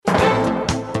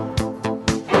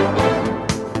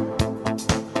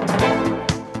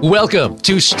Welcome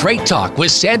to Straight Talk with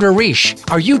Sandra Reich.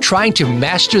 Are you trying to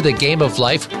master the game of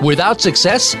life without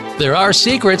success? There are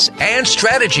secrets and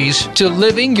strategies to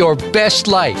living your best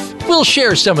life. We'll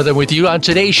share some of them with you on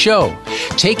today's show.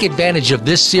 Take advantage of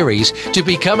this series to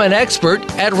become an expert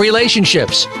at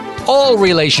relationships. All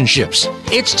relationships.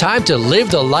 It's time to live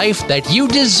the life that you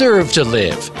deserve to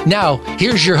live. Now,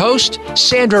 here's your host,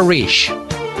 Sandra Reich.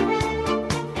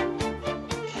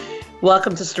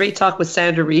 Welcome to Straight Talk with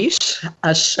Sandra Reich,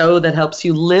 a show that helps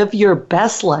you live your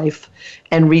best life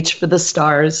and reach for the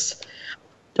stars.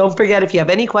 Don't forget, if you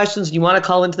have any questions and you want to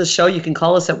call into the show, you can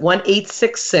call us at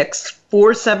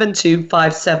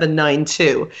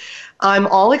 1-866-472-5792. I'm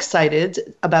all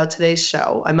excited about today's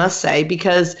show, I must say,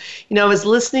 because, I was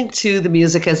listening to the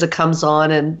music as it comes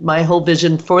on and my whole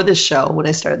vision for this show when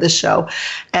I started this show,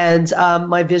 and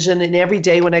my vision in every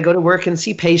day when I go to work and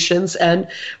see patients and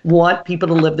want people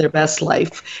to live their best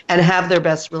life and have their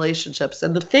best relationships.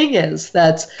 And the thing is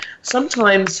that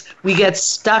sometimes we get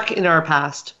stuck in our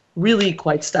past. Really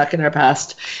quite stuck in our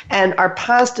past. And our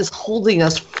past is holding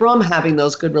us from having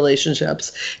those good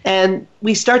relationships. And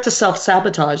we start to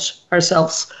self-sabotage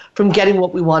ourselves from getting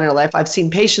what we want in our life. I've seen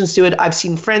patients do it. I've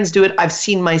seen friends do it. I've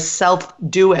seen myself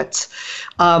do it.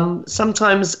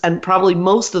 Sometimes, and probably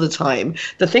most of the time,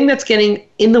 the thing that's getting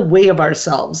in the way of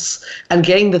ourselves and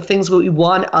getting the things that we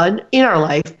want in our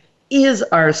life is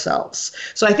ourselves.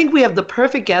 So I think we have the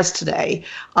perfect guest today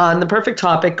on the perfect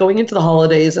topic going into the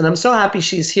holidays, and I'm so happy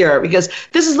she's here because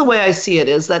this is the way I see it,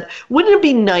 is that wouldn't it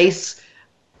be nice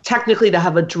technically to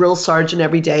have a drill sergeant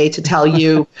every day to tell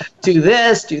you, do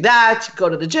this, do that, go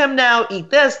to the gym now, eat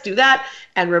this, do that,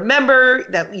 and remember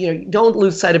that don't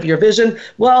lose sight of your vision.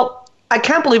 Well, I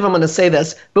can't believe I'm going to say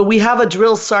this, but we have a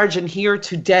drill sergeant here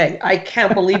today. I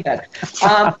can't believe that.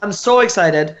 I'm so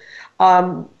excited.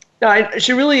 No,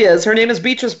 she really is. Her name is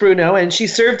Beatrice Bruno, and she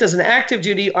served as an active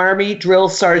duty Army drill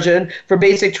sergeant for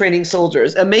basic training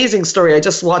soldiers. Amazing story. I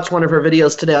just watched one of her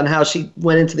videos today on how she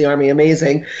went into the Army.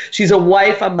 Amazing. She's a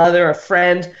wife, a mother, a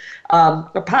friend,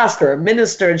 a pastor, a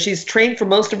minister, and she's trained for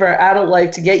most of her adult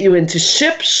life to get you into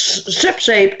ship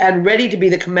shape and ready to be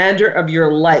the commander of your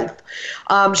life.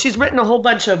 She's written a whole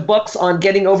bunch of books on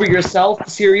getting over yourself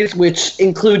series, which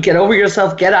include Get Over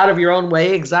Yourself, Get Out of Your Own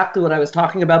Way, exactly what I was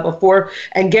talking about before,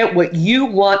 and Get What You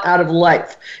Want Out of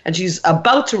Life. And she's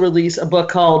about to release a book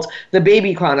called The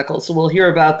Baby Chronicles, so we'll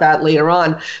hear about that later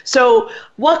on. So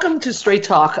welcome to Straight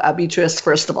Talk, Beatrice,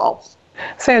 first of all.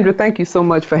 Sandra, thank you so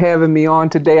much for having me on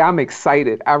today. I'm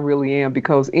excited. I really am,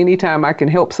 because anytime I can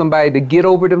help somebody to get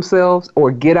over themselves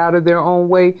or get out of their own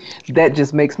way, that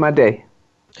just makes my day.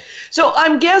 So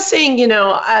I'm guessing,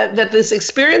 that this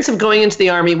experience of going into the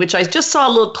Army, which I just saw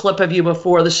a little clip of you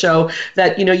before the show,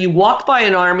 that, you walked by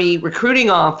an Army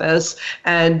recruiting office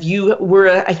and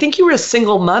I think you were a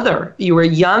single mother. You were a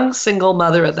young single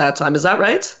mother at that time. Is that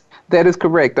right? That is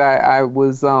correct. I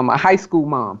was a high school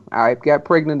mom. I got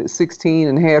pregnant at 16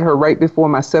 and had her right before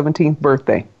my 17th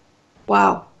birthday.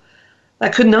 Wow.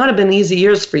 That could not have been easy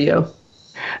years for you.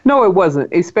 No, it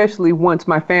wasn't, especially once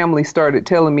my family started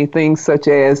telling me things such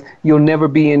as, you'll never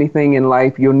be anything in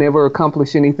life, you'll never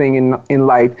accomplish anything in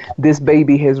life, this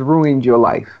baby has ruined your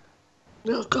life.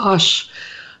 Oh, gosh.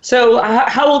 So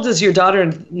how old is your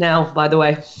daughter now, by the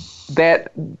way?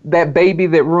 That baby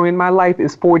that ruined my life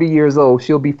is 40 years old.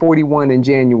 She'll be 41 in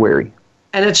January.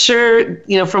 And it's sure,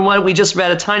 from what we just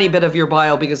read a tiny bit of your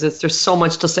bio, because there's so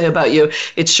much to say about you,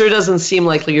 it sure doesn't seem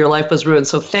like your life was ruined.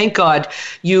 So thank God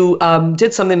you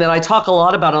did something that I talk a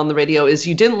lot about on the radio, is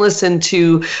you didn't listen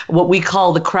to what we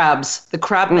call the crab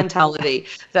mentality,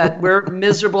 that we're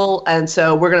miserable, and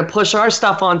so we're going to push our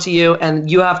stuff onto you, and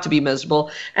you have to be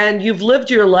miserable. And you've lived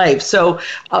your life. So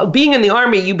being in the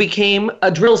Army, you became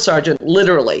a drill sergeant,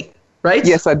 literally. Right?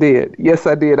 Yes, I did.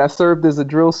 I served as a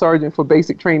drill sergeant for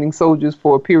basic training soldiers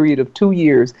for a period of 2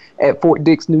 years at Fort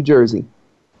Dix, New Jersey.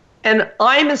 And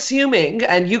I'm assuming,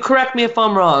 and you correct me if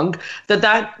I'm wrong,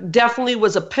 that definitely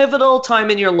was a pivotal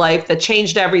time in your life that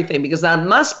changed everything, because that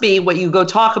must be what you go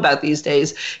talk about these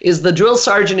days, is the drill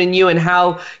sergeant in you and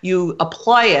how you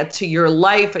apply it to your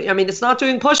life. I mean, it's not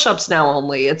doing push-ups now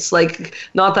only. It's like,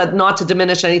 not to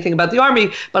diminish anything about the Army,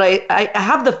 but I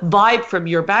have the vibe from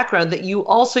your background that you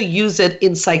also use it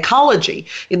in psychology,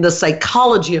 in the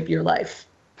psychology of your life.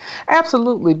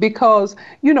 Absolutely, because,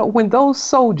 when those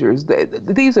soldiers,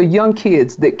 these are young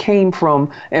kids that came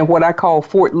from, and what I call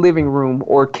Fort Living Room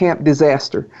or Camp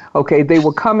Disaster. Okay, they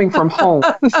were coming from home.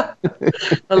 I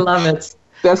love it.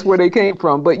 That's where they came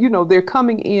from. But, they're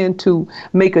coming in to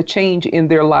make a change in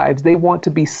their lives. They want to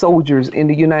be soldiers in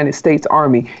the United States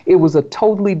Army. It was a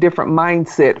totally different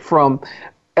mindset from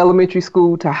elementary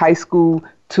school to high school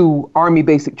to Army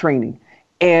basic training.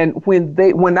 And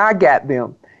when I got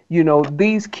them,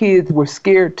 these kids were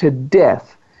scared to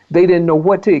death. They didn't know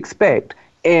what to expect.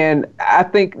 And I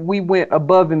think we went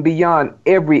above and beyond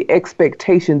every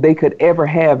expectation they could ever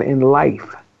have in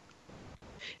life.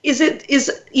 Is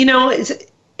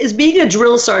being a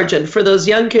drill sergeant for those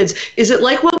young kids, is it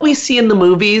like what we see in the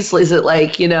movies? Is it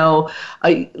like,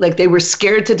 like they were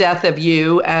scared to death of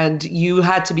you and you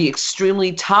had to be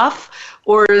extremely tough?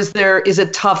 Or is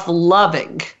it tough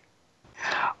loving?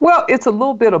 Well, it's a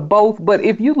little bit of both. But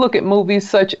if you look at movies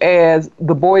such as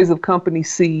The Boys of Company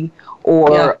C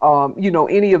or,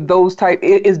 any of those type,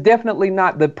 it's definitely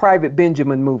not the Private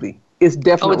Benjamin movie. It's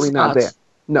definitely not that.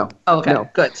 No. Okay, no.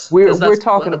 Good. We're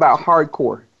talking about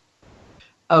hardcore.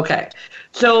 Okay.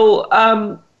 So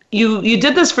you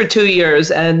did this for 2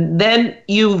 years, and then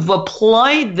you've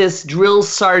applied this drill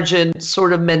sergeant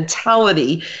sort of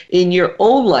mentality in your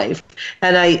own life.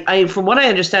 And I from what I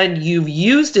understand, you've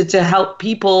used it to help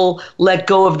people let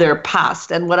go of their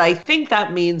past. And what I think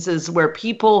that means is where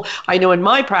people, I know in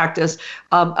my practice,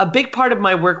 a big part of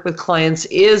my work with clients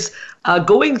is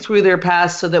going through their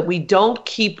past so that we don't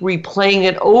keep replaying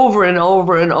it over and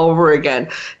over and over again.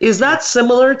 Is that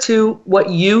similar to what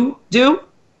you do?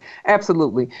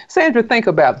 Absolutely. Sandra, think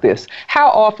about this. How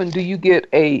often do you get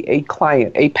a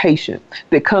client, a patient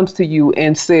that comes to you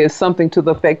and says something to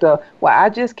the effect of, well, I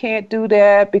just can't do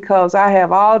that because I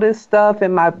have all this stuff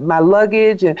in my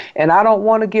luggage and I don't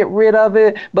want to get rid of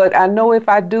it, but I know if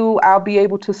I do, I'll be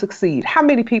able to succeed. How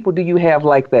many people do you have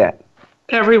like that?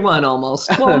 Everyone almost.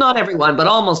 Well, not everyone, but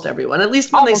almost everyone, at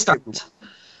least when they start.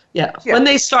 Yeah, when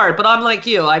they start. But I'm like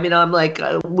you. I mean, I'm like,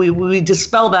 we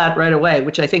dispel that right away,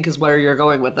 which I think is where you're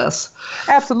going with this.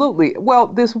 Absolutely. Well,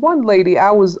 this one lady,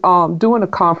 I was doing a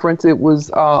conference. It was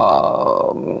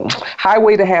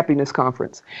Highway to Happiness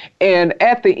conference. And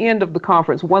at the end of the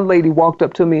conference, one lady walked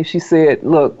up to me and she said,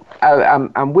 look,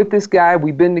 I'm with this guy.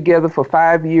 We've been together for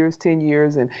 5 years, 10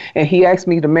 years. And he asked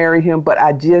me to marry him, but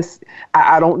I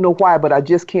don't know why, but I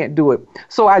just can't do it.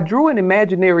 So I drew an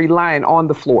imaginary line on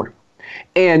the floor.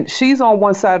 And she's on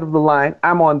one side of the line,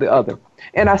 I'm on the other.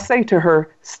 And I say to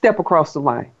her, step across the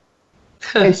line.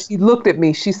 And she looked at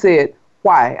me, she said,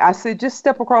 why? I said, just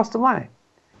step across the line.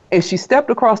 And she stepped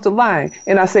across the line,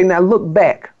 and I say, now look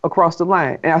back across the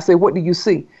line. And I say, what do you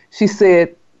see? She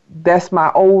said, that's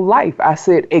my old life. I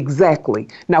said, exactly.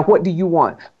 Now, what do you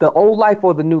want? The old life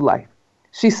or the new life?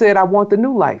 She said, I want the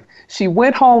new life. She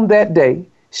went home that day.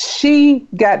 She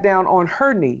got down on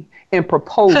her knee and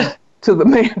proposed to the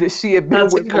man that she had been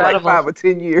with for like 5 or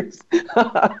 10 years.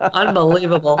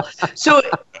 Unbelievable. So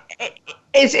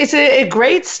it's a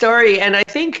great story. And I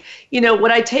think, what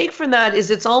I take from that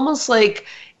is it's almost like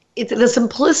it's the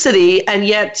simplicity and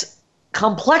yet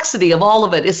complexity of all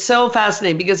of it is so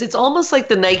fascinating because it's almost like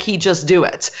the Nike just do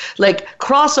it. Like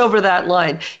cross over that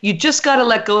line. You just got to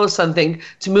let go of something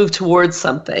to move towards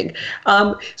something.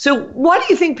 So why do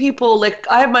you think people, like,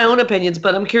 I have my own opinions,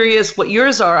 but I'm curious what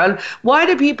yours are on why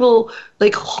do people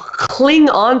like cling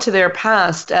on to their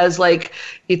past as like,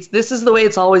 this is the way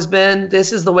it's always been.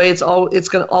 This is the way it's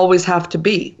going to always have to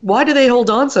be. Why do they hold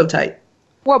on so tight?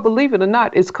 Well, believe it or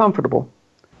not, it's comfortable.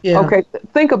 Yeah. Okay,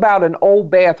 think about an old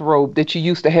bathrobe that you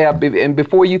used to have, and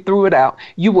before you threw it out,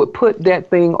 you would put that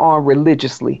thing on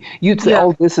religiously. You'd say,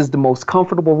 oh, this is the most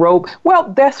comfortable robe.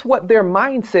 Well, that's what their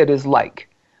mindset is like.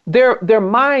 Their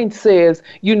mind says,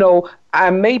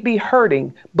 I may be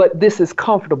hurting, but this is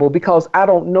comfortable because I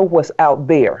don't know what's out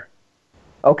there.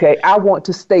 Okay, I want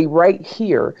to stay right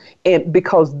here, and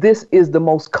because this is the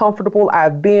most comfortable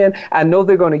I've been. I know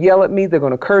they're going to yell at me, they're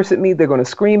going to curse at me, they're going to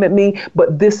scream at me,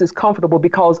 but this is comfortable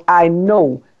because I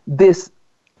know this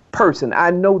person, I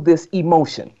know this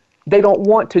emotion. They don't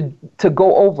want to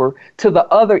go over to the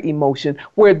other emotion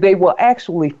where they will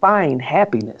actually find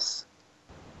happiness.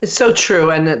 It's so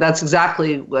true, and that's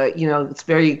exactly what, it's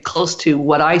very close to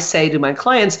what I say to my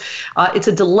clients. It's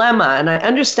a dilemma, and I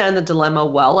understand the dilemma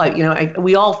well.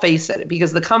 We all face it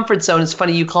because the comfort zone is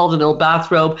funny. You call it an old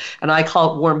bathrobe, and I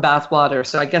call it warm bath water,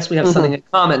 so I guess we have something in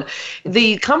common.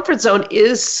 The comfort zone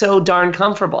is so darn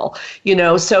comfortable,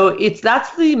 so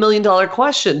that's the $1 million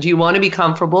question. Do you want to be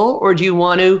comfortable, or do you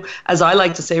want to, as I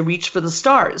like to say, reach for the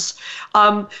stars?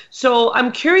 So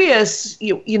I'm curious,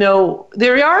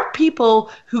 there are people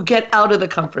who get out of the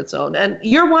comfort zone. And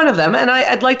you're one of them. And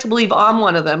I'd like to believe I'm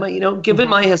one of them, given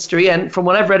my history and from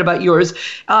what I've read about yours,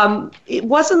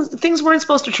 things weren't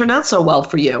supposed to turn out so well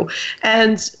for you.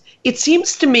 And it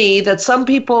seems to me that some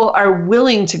people are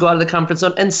willing to go out of the comfort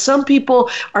zone and some people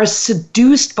are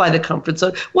seduced by the comfort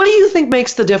zone. What do you think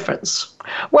makes the difference?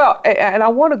 Well, and I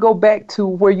want to go back to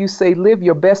where you say live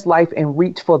your best life and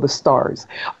reach for the stars.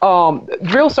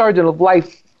 Drill Sergeant of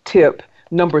Life tip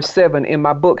number 7 in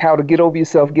my book, How to Get Over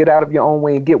Yourself, Get Out of Your Own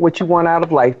Way, and Get What You Want Out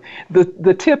of Life.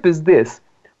 The tip is this: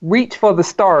 reach for the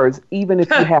stars, even if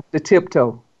you have to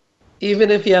tiptoe.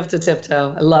 Even if you have to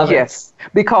tiptoe. I love it. Yes,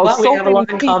 because well, so we have a many lot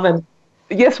in people, common.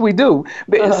 yes, we do.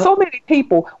 But so many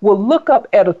people will look up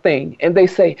at a thing and they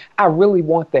say, I really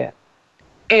want that.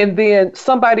 And then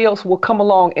somebody else will come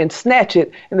along and snatch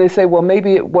it, and they say, well,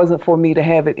 maybe it wasn't for me to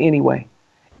have it anyway.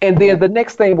 And then the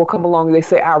next thing will come along and they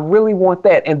say, I really want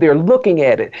that. And they're looking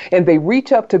at it and they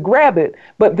reach up to grab it.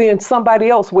 But then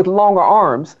somebody else with longer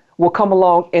arms will come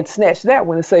along and snatch that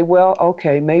one and say, well,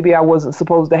 okay, maybe I wasn't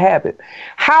supposed to have it.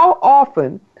 How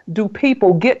often do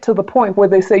people get to the point where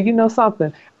they say, you know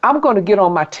something, I'm going to get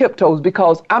on my tiptoes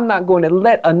because I'm not going to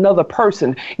let another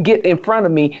person get in front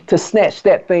of me to snatch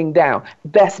that thing down.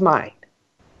 That's mine.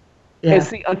 Yeah. And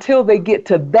see, until they get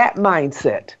to that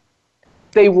mindset,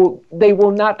 they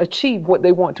will not achieve what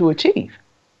they want to achieve.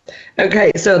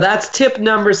 Okay, so that's tip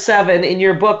number 7 in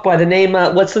your book by the name,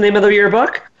 what's the name of your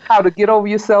book? How to Get Over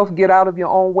Yourself, Get Out of Your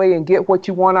Own Way, and Get What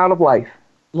You Want Out of Life.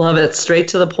 Love it. Straight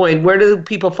to the point. Where do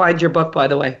people find your book, by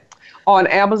the way? On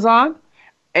Amazon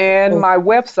and my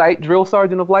website,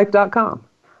 drillsergeantoflife.com.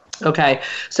 Okay,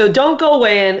 so don't go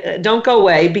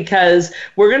away because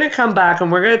we're going to come back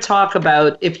and we're going to talk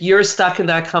about if you're stuck in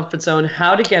that comfort zone,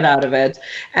 how to get out of it,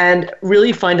 and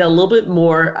really find out a little bit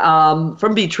more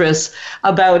from Beatrice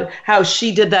about how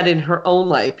she did that in her own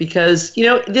life. Because, you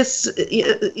know,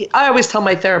 I always tell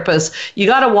my therapist, you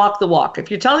got to walk the walk.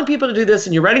 If you're telling people to do this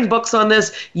and you're writing books on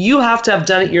this, you have to have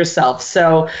done it yourself.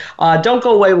 So don't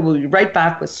go away. We'll be right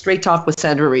back with Straight Talk with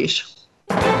Sandra Reich.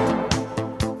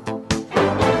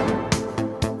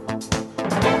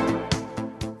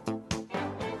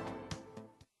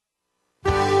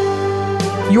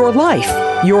 Your life,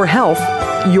 your health,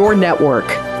 your network.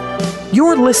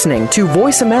 You're listening to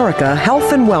Voice America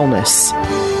Health and Wellness.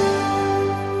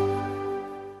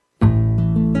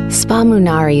 Spa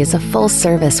Munari is a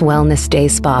full-service wellness day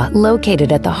spa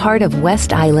located at the heart of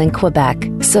West Island, Quebec.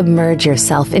 Submerge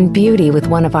yourself in beauty with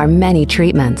one of our many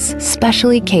treatments,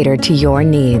 specially catered to your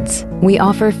needs. We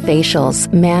offer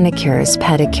facials, manicures,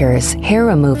 pedicures, hair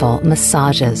removal,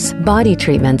 massages, body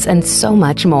treatments, and so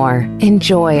much more.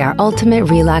 Enjoy our ultimate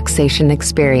relaxation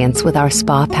experience with our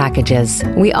spa packages.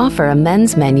 We offer a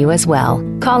men's menu as well.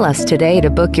 Call us today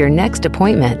to book your next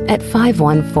appointment at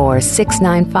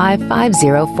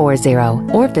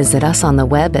 514-695-5040 or visit us on the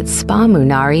web at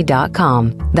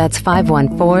spamunari.com. That's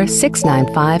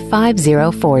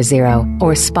 514-695-5040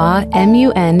 or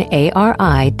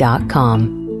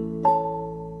spamunari.com.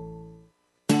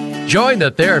 Join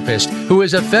the therapist who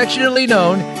is affectionately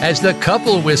known as the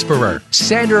Couple Whisperer,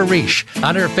 Sandra Reich,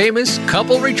 on her famous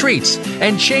couple retreats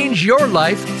and change your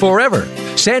life forever.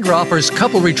 Sandra offers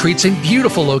couple retreats in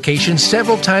beautiful locations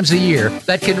several times a year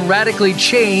that can radically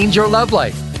change your love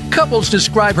life. Couples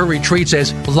describe her retreats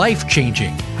as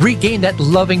life-changing. Regain that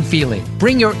loving feeling,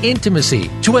 bring your intimacy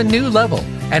to a new level,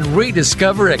 and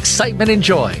rediscover excitement and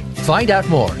joy. Find out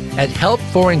more at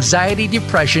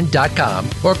helpforanxietydepression.com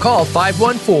or call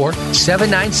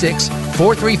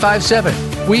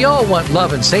 514-796-4357. We all want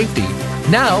love and safety.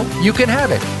 Now you can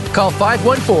have it. Call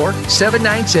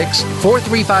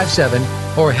 514-796-4357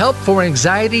 or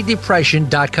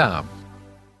helpforanxietydepression.com.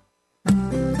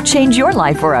 Change your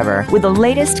life forever with the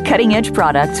latest cutting-edge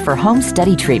products for home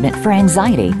study treatment for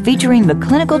anxiety, featuring the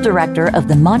clinical director of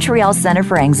the Montreal Center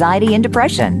for Anxiety and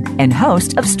Depression and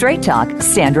host of Straight Talk,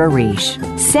 Sandra Reich.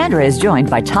 Sandra is joined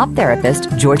by top therapist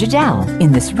Georgia Dow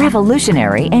in this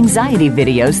revolutionary anxiety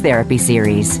videos therapy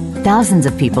series. Thousands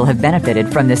of people have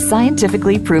benefited from this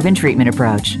scientifically proven treatment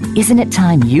approach. Isn't it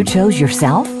time you chose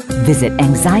yourself? Visit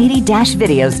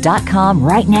anxiety-videos.com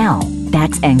right now.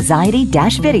 That's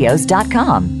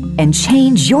anxiety-videos.com and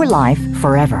change your life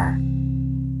forever.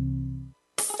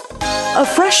 A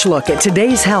fresh look at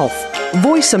today's health.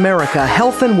 Voice America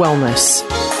Health and Wellness.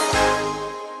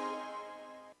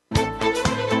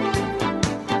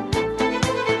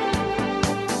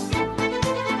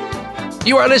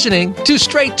 You are listening to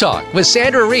Straight Talk with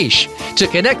Sandra Reich. To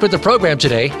connect with the program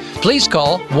today, please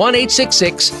call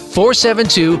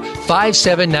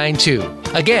 1-866-472-5792.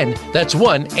 Again, that's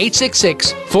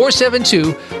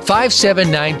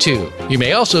 1-866-472-5792. You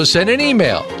may also send an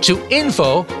email to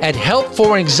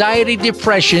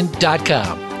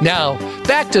info@helpforanxietydepression.com. Now,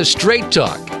 back to Straight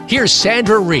Talk. Here's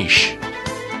Sandra Reich.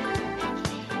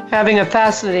 having a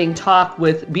fascinating talk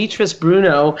with Beatrice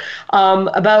Bruno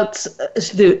about,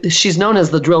 she's known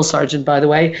as the drill sergeant, by the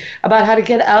way, about how to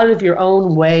get out of your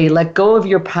own way, let go of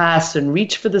your past and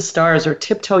reach for the stars or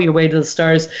tiptoe your way to the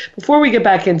stars. Before we get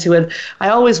back into it, I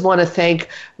always want to thank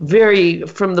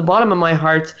from the bottom of my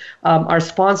heart, our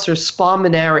sponsor, Spa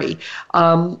Minari.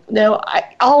 Now, I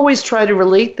always try to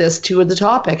relate this to the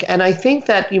topic, and I think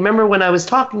that, you remember when I was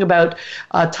talking about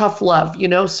tough love,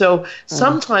 so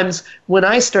sometimes when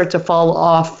I start to fall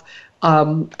off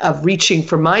of reaching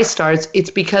for my stars,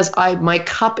 it's because my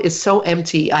cup is so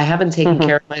empty. I haven't taken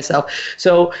care of myself.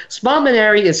 So Spa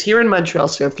Minari is here in Montreal.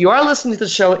 So if you are listening to the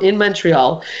show in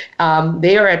Montreal,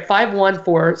 they are at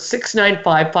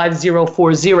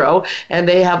 514-695-5040, and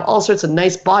they have all sorts of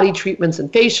nice body treatments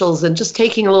and facials and just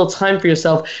taking a little time for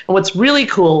yourself. And what's really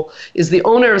cool is the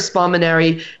owner of Spa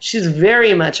Minari, she's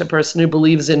very much a person who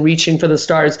believes in reaching for the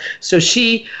stars. So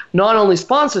she not only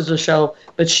sponsors the show,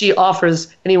 but she offers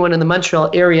anyone in the Montreal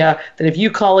area that if you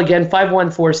call again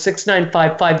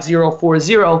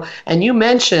 514-695-5040 and you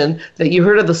mention that you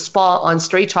heard of the spa on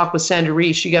Straight Talk with Sandra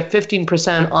Reich, you get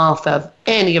 15% off of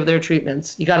any of their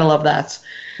treatments. You got to love that.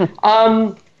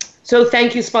 So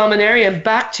thank you, Spa Minari, and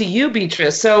back to you,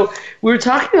 Beatrice. So we were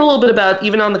talking a little bit about,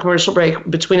 even on the commercial break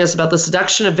between us, about the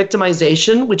seduction of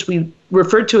victimization, which we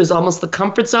referred to as almost the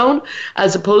comfort zone,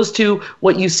 as opposed to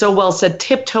what you so well said,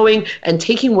 tiptoeing and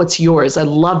taking what's yours. I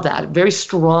love that. Very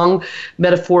strong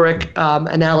metaphoric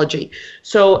analogy.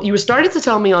 So you were starting to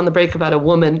tell me on the break about a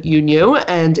woman you knew,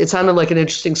 and it sounded like an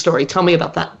interesting story. Tell me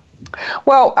about that.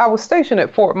 Well, I was stationed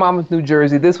at Fort Monmouth, New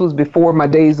Jersey. This was before my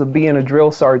days of being a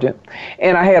drill sergeant.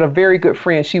 And I had a very good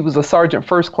friend. She was a sergeant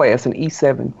first class in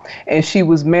E7. And she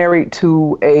was married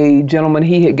to a gentleman.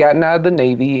 He had gotten out of the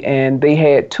Navy, and they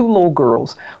had two little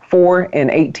girls, 4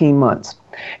 and 18 months.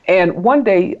 And one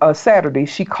day, Saturday,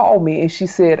 she called me and she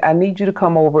said, I need you to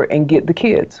come over and get the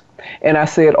kids. And I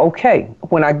said, okay.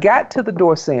 When I got to the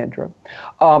door, Sandra,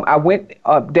 I went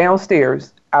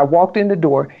downstairs. I walked in the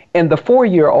door, and the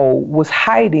 4-year-old was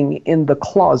hiding in the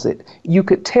closet. You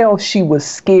could tell she was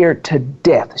scared to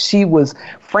death. She was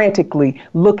frantically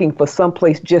looking for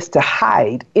someplace just to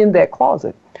hide in that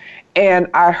closet. And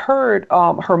I heard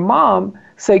her mom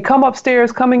say, come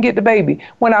upstairs, come and get the baby.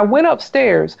 When I went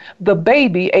upstairs, the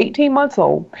baby, 18 months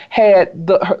old,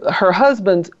 had her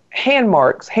husband's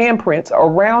handprints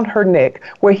around her neck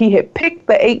where he had picked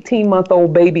the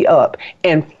 18-month-old baby up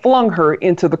and flung her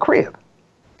into the crib.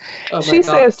 She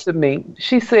says to me,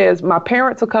 my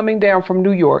parents are coming down from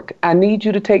New York. I need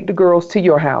you to take the girls to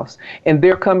your house, and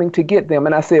they're coming to get them.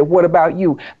 And I said, what about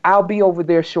you? I'll be over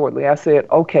there shortly. I said,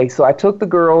 okay. So I took the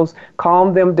girls,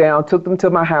 calmed them down, took them to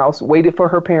my house, waited for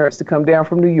her parents to come down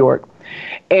from New York.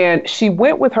 And she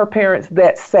went with her parents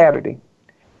that Saturday.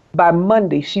 By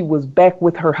Monday, she was back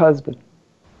with her husband.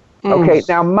 Okay.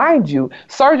 Now, mind you,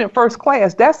 Sergeant First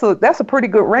Class, that's a pretty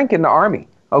good rank in the Army.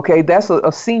 Okay, that's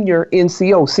a senior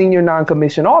NCO, senior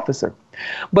non-commissioned officer.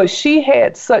 But she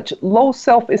had such low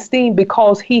self-esteem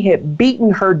because he had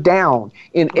beaten her down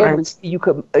in every way you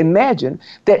could imagine,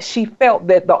 that she felt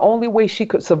that the only way she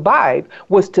could survive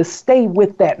was to stay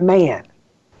with that man.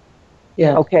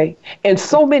 Yeah. Okay. And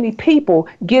so many people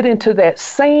get into that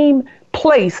same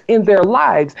place in their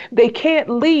lives. They can't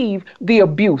leave the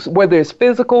abuse, whether it's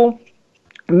physical,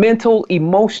 mental,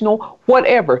 emotional,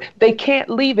 whatever. They can't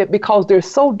leave it because they're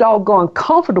so doggone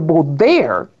comfortable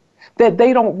there that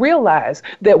they don't realize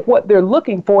that what they're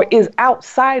looking for is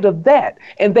outside of that.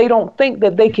 And they don't think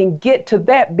that they can get to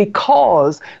that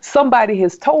because somebody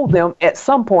has told them at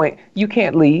some point, you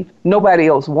can't leave. Nobody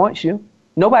else wants you.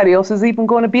 Nobody else is even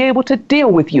going to be able to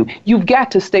deal with you. You've got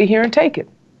to stay here and take it.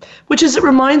 Which is, it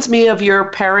reminds me of your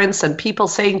parents and people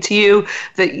saying to you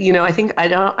that, I think, I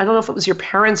don't know if it was your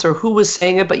parents or who was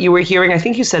saying it, but you were hearing, I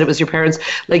think you said it was your parents,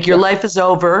 like your life is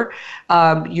over,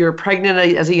 you're pregnant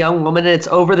as a young woman and it's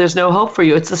over, there's no hope for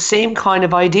you. It's the same kind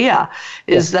of idea,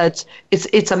 is that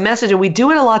it's a message, and we do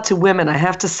it a lot to women, I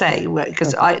have to say,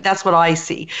 because that's what I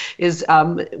see, is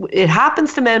it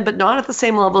happens to men, but not at the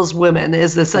same level as women,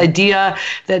 is this idea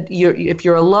that if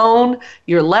you're alone,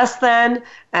 you're less than,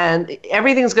 and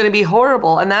everything's going to be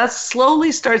horrible. And that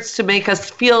slowly starts to make us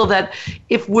feel that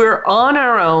if we're on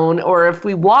our own, or if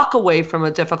we walk away from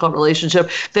a difficult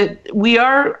relationship, that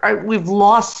we've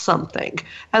lost something,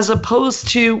 as opposed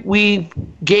to we've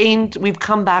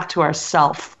come back to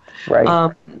ourself.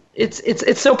 Right.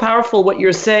 It's so powerful what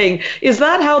you're saying. Is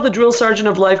that how the Drill Sergeant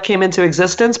of Life came into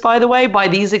existence, by the way, by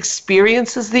these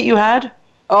experiences that you had?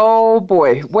 Oh,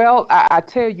 boy. Well, I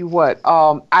tell you what,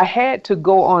 I had to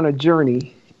go on a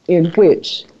journey in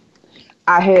which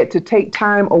I had to take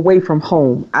time away from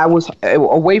home. I was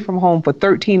away from home for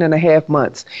 13 and a half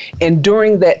months. And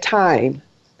during that time,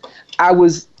 I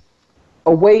was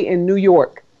away in New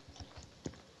York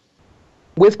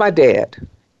with my dad.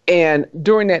 And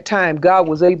during that time, God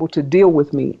was able to deal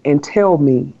with me and tell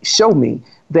me, show me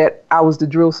that I was the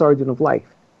drill sergeant of life.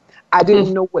 I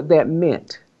didn't know what that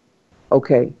meant.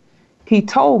 Okay. He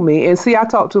told me, and see, I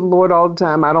talk to the Lord all the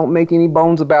time. I don't make any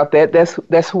bones about that.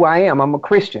 That's who I am. I'm a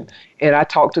Christian, and I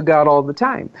talk to God all the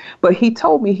time. But he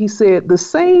told me, he said, the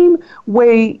same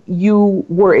way you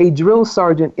were a drill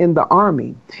sergeant in the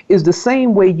Army is the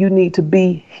same way you need to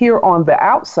be here on the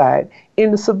outside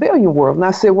in the civilian world. And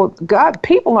I said, well, God,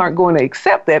 people aren't going to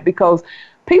accept that because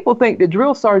people think that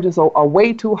drill sergeants are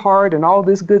way too hard and all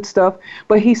this good stuff.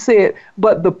 But he said,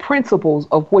 but the principles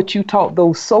of what you taught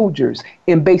those soldiers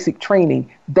in basic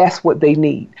training, that's what they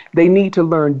need. They need to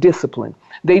learn discipline.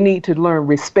 They need to learn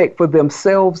respect for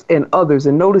themselves and others.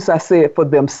 And notice I said for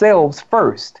themselves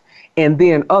first and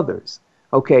then others.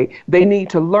 Okay, they need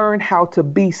to learn how to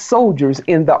be soldiers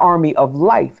in the army of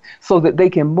life so that they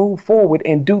can move forward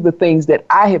and do the things that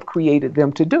I have created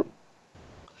them to do.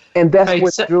 And that's right,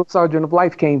 where the drill sergeant of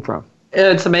life came from.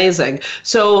 It's amazing.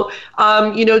 So,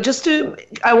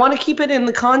 I want to keep it in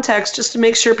the context just to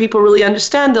make sure people really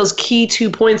understand those key 2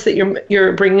 points that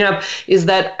you're bringing up is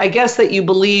that I guess that you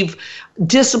believe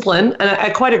discipline, and I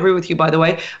quite agree with you, by the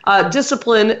way,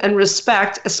 discipline and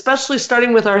respect, especially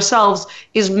starting with ourselves,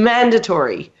 is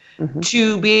mandatory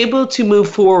to be able to move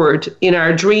forward in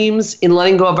our dreams, in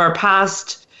letting go of our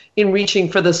past, in reaching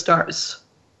for the stars.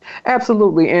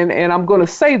 Absolutely. And I'm going to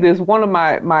say this. One of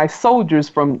my soldiers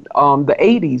from the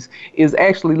 80s is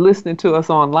actually listening to us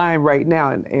online right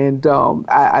now. And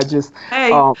I just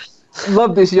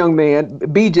love this young man,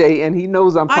 BJ, and he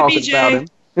knows I'm talking about him.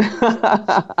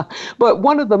 But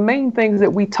one of the main things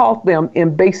that we taught them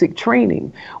in basic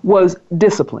training was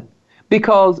discipline.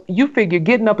 Because you figure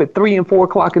getting up at 3 and 4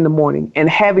 o'clock in the morning and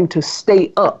having to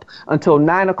stay up until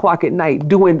 9 o'clock at night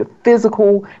doing the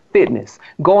physical fitness,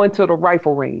 going to the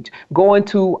rifle range, going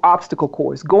to obstacle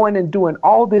course, going and doing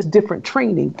all this different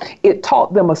training, it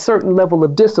taught them a certain level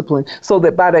of discipline so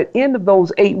that by the end of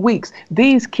those 8 weeks,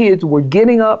 these kids were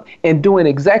getting up and doing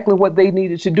exactly what they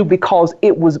needed to do because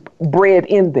it was bred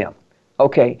in them.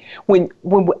 Okay. When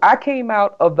I came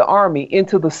out of the Army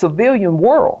into the civilian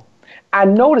world, I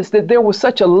noticed that there was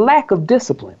such a lack of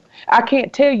discipline. I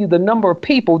can't tell you the number of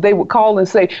people they would call and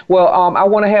say, well, I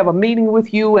want to have a meeting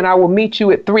with you and I will meet you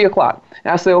at 3 o'clock.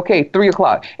 And I say, okay, 3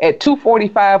 o'clock. At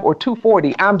 2:45 or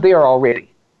 2:40, I'm there already.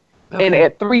 Okay. And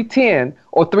at 3:10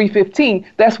 or 3:15,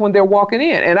 that's when they're walking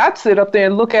in. And I'd sit up there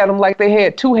and look at them like they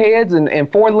had 2 heads and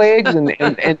 4 legs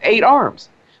and 8 arms.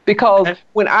 Because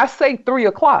when I say 3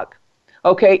 o'clock,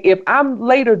 okay, if I'm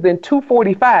later than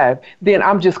 2:45, then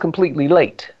I'm just completely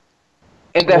late.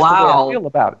 And that's the way I feel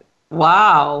about it.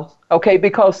 Wow. Okay,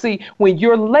 because see, when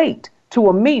you're late to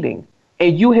a meeting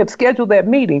and you have scheduled that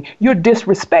meeting, you're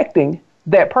disrespecting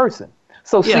that person.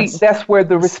 So see, that's where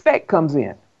the respect comes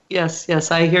in. Yes,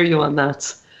 I hear you on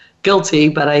that. Guilty,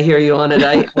 but I hear you on it.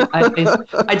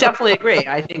 I definitely agree.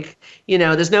 I think,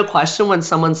 there's no question when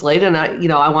someone's late, and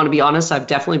I want to be honest, I've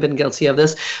definitely been guilty of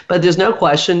this, but there's no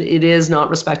question it is not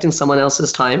respecting someone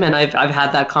else's time. And I've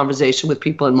had that conversation with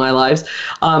people in my lives.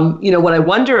 What I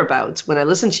wonder about when I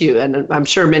listen to you, and I'm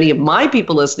sure many of my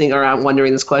people listening are out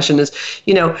wondering this question is,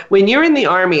 when you're in the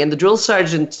Army and the drill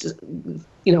sergeant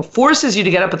forces you to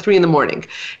get up at 3 a.m.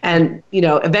 and,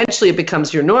 eventually it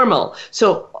becomes your normal.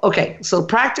 So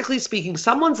practically speaking,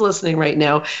 someone's listening right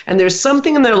now and there's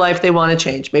something in their life they want to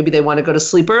change. Maybe they want to go to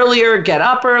sleep earlier, get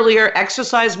up earlier,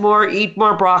 exercise more, eat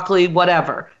more broccoli,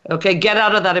 whatever. Okay. Get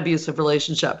out of that abusive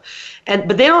relationship.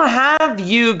 But they don't have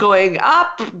you going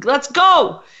up, let's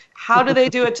go. How do they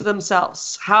do it to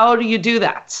themselves? How do you do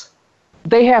that?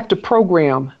 They have to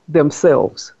program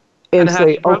themselves and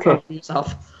say, okay.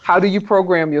 Yourself. How do you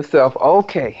program yourself?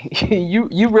 Okay,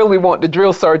 you really want the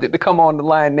drill sergeant to come on the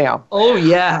line now. Oh,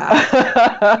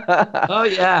 yeah. Oh,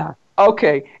 yeah.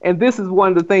 Okay, and this is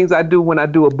one of the things I do when I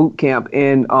do a boot camp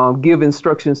and give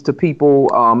instructions to people,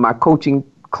 my coaching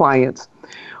clients.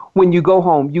 When you go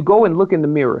home, you go and look in the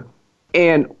mirror.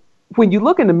 And when you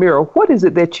look in the mirror, what is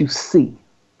it that you see?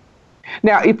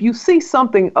 Now, if you see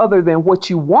something other than what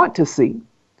you want to see,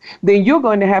 then you're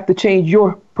going to have to change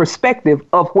your perspective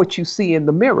of what you see in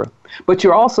the mirror. But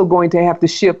you're also going to have to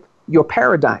shift your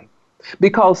paradigm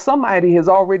because somebody has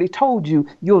already told you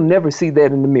you'll never see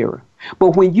that in the mirror.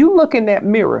 But when you look in that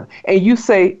mirror and you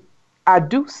say, I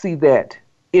do see that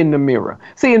in the mirror.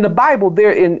 See, in the Bible,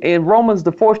 there in Romans,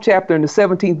 the 4th chapter and the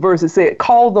 17th verse, it said,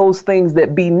 call those things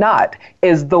that be not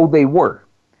as though they were.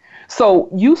 So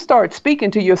you start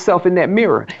speaking to yourself in that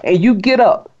mirror and you get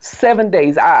up 7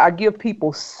 days. I give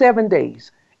people 7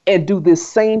 days and do this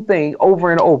same thing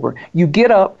over and over. You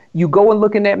get up, you go and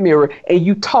look in that mirror and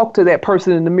you talk to that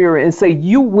person in the mirror and say,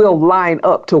 you will line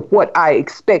up to what I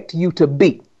expect you to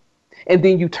be. And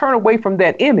then you turn away from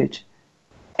that image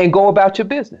and go about your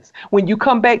business. When you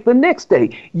come back the next day,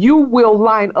 you will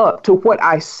line up to what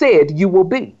I said you will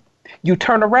be. You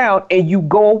turn around and you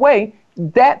go away.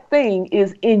 That thing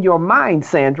is in your mind,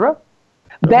 Sandra.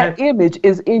 That image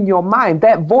is in your mind.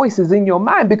 That voice is in your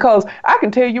mind, because I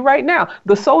can tell you right now,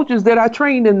 the soldiers that I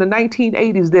trained in the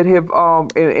 1980s that have,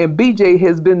 and BJ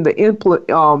has been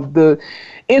the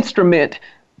instrument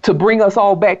to bring us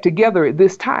all back together at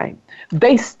this time.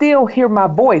 They still hear my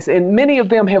voice. And many of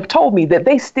them have told me that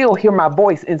they still hear my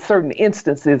voice in certain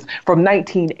instances from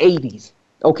 1980s.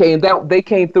 Okay. And that they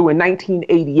came through in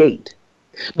 1988.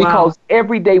 Because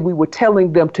every day we were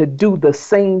telling them to do the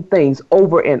same things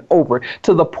over and over,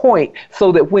 to the point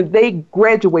so that when they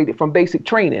graduated from basic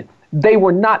training, they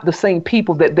were not the same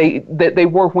people that they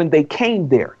were when they came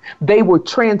there. They were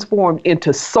transformed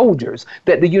into soldiers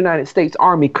that the United States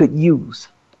Army could use.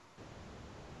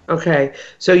 Okay,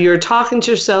 so you're talking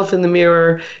to yourself in the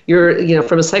mirror. You're,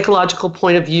 from a psychological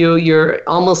point of view, you're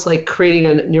almost like creating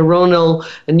a new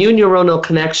neuronal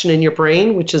connection in your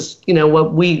brain, which is,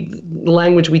 the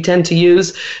language we tend to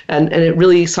use, and it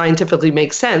really scientifically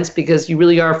makes sense because you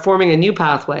really are forming a new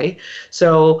pathway.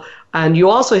 So, and you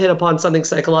also hit upon something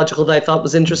psychological that I thought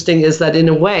was interesting, is that in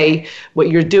a way, what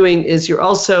you're doing is you're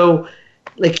also,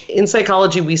 like in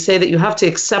psychology, we say that you have to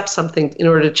accept something in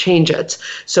order to change it.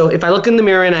 So if I look in the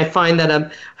mirror and I find that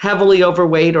I'm heavily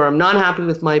overweight or I'm not happy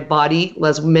with my body,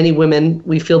 as many women,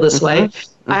 we feel this way,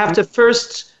 I have to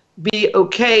first be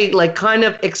okay, like kind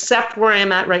of accept where I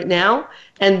am at right now,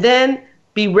 and then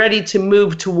be ready to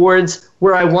move towards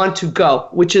where I want to go,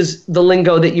 which is the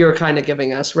lingo that you're kind of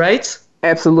giving us, right?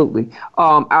 Absolutely.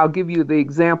 I'll give you the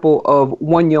example of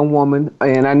one young woman,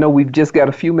 and I know we've just got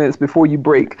a few minutes before you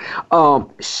break.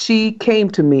 She came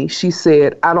to me. She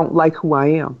said, I don't like who I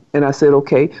am. And I said,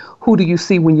 okay, who do you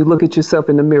see when you look at yourself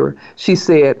in the mirror? She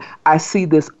said, I see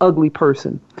this ugly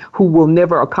person who will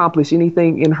never accomplish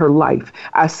anything in her life.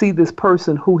 I see this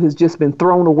person who has just been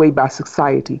thrown away by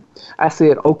society. I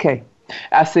said, okay.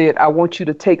 I said, I want you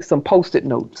to take some Post-it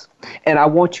notes, and I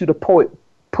want you to put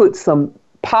some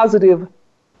positive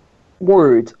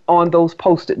words on those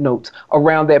Post-it notes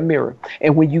around that mirror.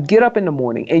 And when you get up in the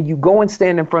morning and you go and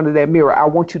stand in front of that mirror, I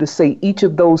want you to say each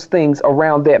of those things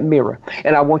around that mirror.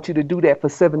 And I want you to do that for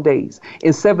 7 days.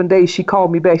 In 7 days, she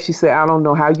called me back. She said, I don't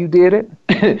know how you did it.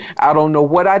 I don't know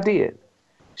what I did.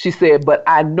 She said, but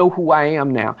I know who I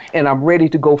am now, and I'm ready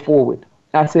to go forward.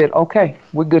 I said, okay,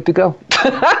 we're good to go.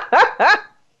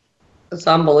 It's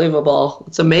unbelievable.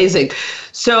 It's amazing.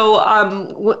 So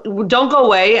don't go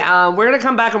away. We're going to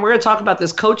come back and we're going to talk about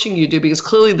this coaching you do, because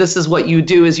clearly this is what you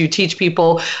do, is you teach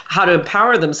people how to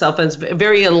empower themselves. And it's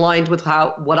very aligned with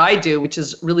what I do, which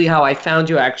is really how I found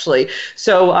you, actually.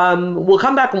 So we'll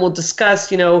come back and we'll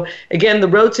discuss, again, the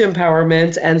road to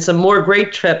empowerment and some more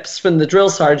great tips from the drill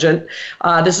sergeant.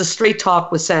 This is Straight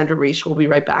Talk with Sandra Reich. We'll be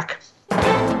right back.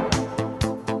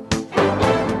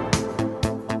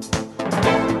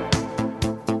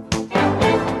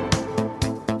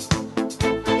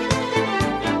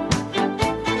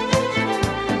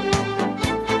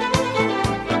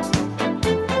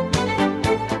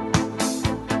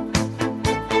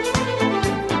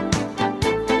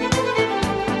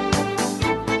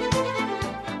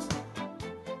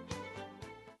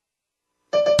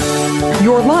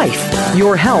 Your life,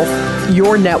 your health,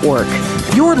 your network.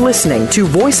 You're listening to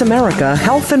Voice America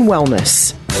Health and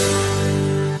Wellness.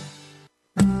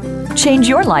 Change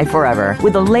your life forever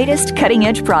with the latest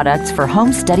cutting-edge products for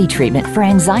home study treatment for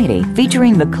anxiety,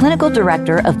 featuring the clinical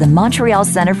director of the Montreal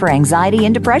Center for Anxiety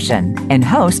and Depression and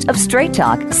host of Straight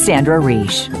Talk, Sandra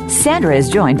Reich. Sandra is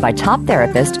joined by top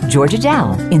therapist Georgia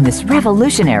Dow in this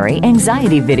revolutionary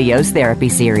anxiety videos therapy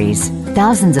series.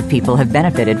 Thousands of people have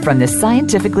benefited from this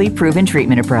scientifically proven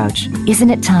treatment approach.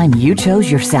 Isn't it time you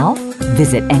chose yourself?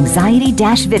 Visit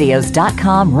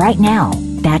anxiety-videos.com right now.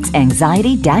 That's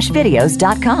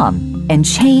anxiety-videos.com and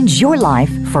change your life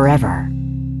forever.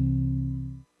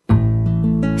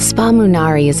 Spa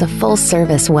Munari is a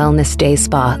full-service wellness day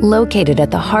spa located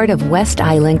at the heart of West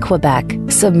Island, Quebec.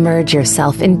 Submerge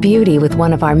yourself in beauty with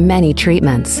one of our many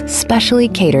treatments, specially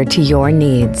catered to your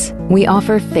needs. We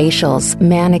offer facials,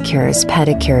 manicures,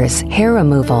 pedicures, hair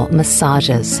removal,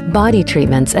 massages, body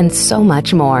treatments, and so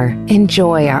much more.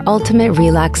 Enjoy our ultimate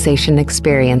relaxation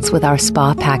experience with our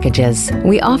spa packages.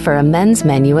 We offer a men's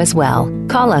menu as well.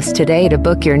 Call us today to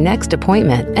book your next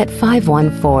appointment at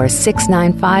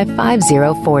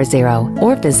 514-695-5040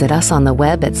 or visit us on the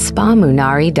web at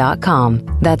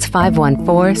spamunari.com. That's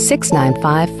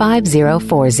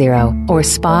 514-695-5040 or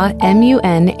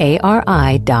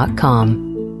spamunari.com.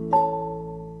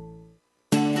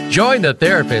 Join the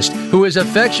therapist who is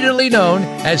affectionately known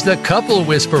as the Couple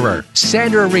Whisperer,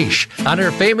 Sandra Reich, on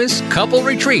her famous couple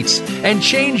retreats and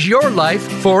change your life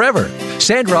forever.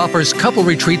 Sandra offers couple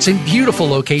retreats in beautiful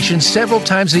locations several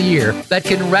times a year that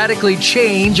can radically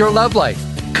change your love life.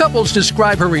 Couples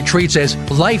describe her retreats as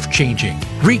life-changing.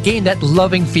 Regain that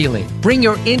loving feeling, bring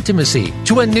your intimacy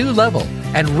to a new level,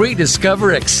 and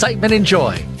rediscover excitement and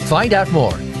joy. Find out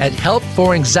more at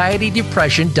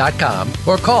helpforanxietydepression.com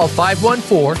or call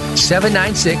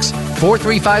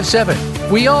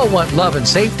 514-796-4357. We all want love and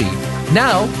safety.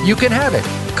 Now you can have it.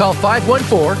 Call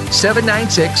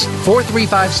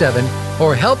 514-796-4357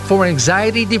 or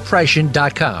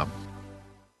helpforanxietydepression.com.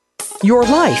 Your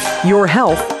life, your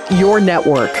health, your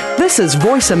network. This is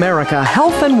Voice America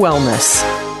Health and Wellness.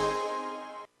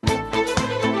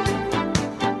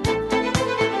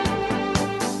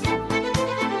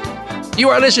 You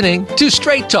are listening to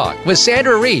Straight Talk with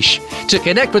Sandra Reich. To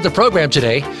connect with the program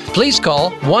today, please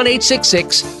call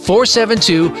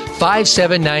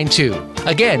 1-866-472-5792.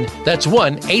 Again, that's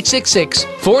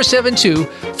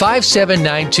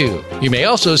 1-866-472-5792. You may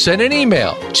also send an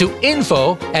email to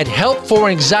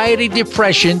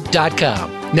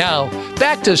info@helpforanxietydepression.com. Now,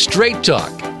 back to Straight Talk.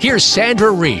 Here's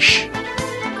Sandra Reich.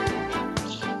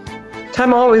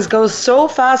 Time always goes so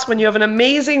fast when you have an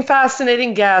amazing,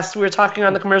 fascinating guest. We were talking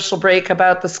on the commercial break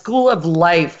about the school of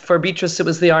life. For Beatrice, it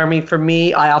was the Army. For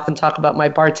me, I often talk about my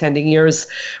bartending years,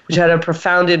 which had a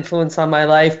profound influence on my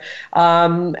life.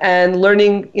 And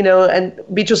learning, and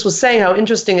Beatrice was saying how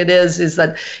interesting it is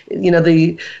that,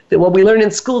 the what we learn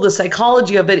in school, the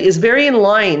psychology of it is very in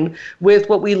line with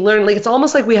what we learn. Like, it's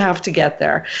almost like we have to get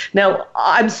there. Now,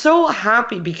 I'm so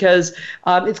happy because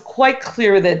it's quite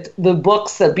clear that the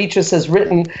books that Beatrice has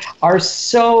written are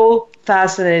so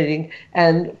fascinating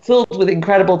and filled with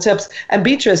incredible tips. And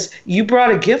Beatrice, you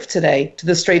brought a gift today to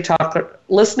the Straight Talk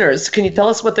listeners. Can you tell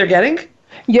us what they're getting?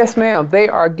 Yes, ma'am. They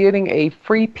are getting a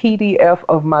free PDF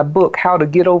of my book, How to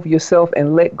Get Over Yourself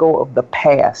and Let Go of the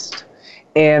Past.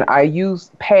 And I use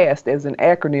PAST as an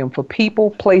acronym for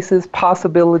people, places,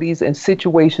 possibilities, and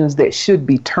situations that should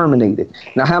be terminated.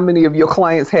 Now, how many of your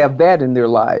clients have that in their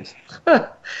lives?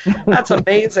 That's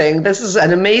amazing. This is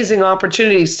an amazing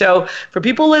opportunity. So for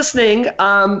people listening,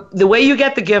 the way you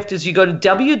get the gift is you go to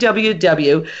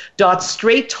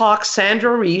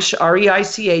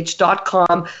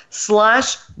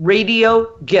www.straighttalksandrareich.com/radio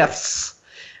gifts.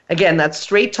 Again, that's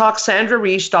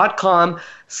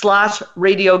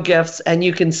straighttalksandrareich.com/radio gifts, and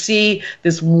you can see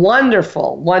this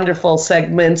wonderful, wonderful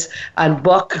segments and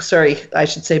book,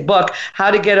 book, How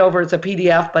to Get Over, it's a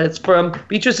PDF, but it's from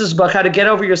Beatrice's book, How to Get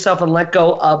Over Yourself and Let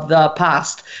Go of the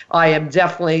Past. I am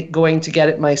definitely going to get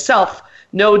it myself,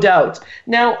 no doubt.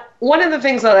 Now, one of the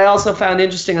things that I also found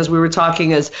interesting as we were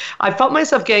talking is I felt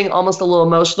myself getting almost a little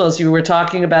emotional as you were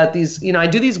talking about these, I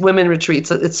do these women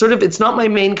retreats. It's not my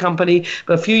main company,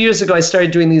 but a few years ago I started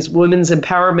doing these women's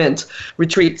empowerment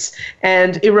retreats.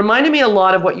 And it reminded me a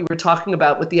lot of what you were talking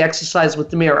about with the exercise with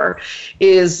the mirror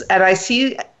and I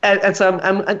see, and so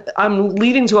I'm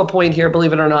leading to a point here,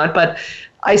 believe it or not, but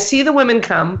I see the women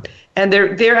come, and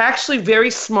they're actually very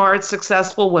smart,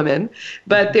 successful women,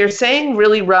 but they're saying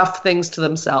really rough things to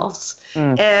themselves.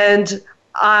 And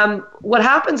what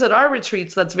happens at our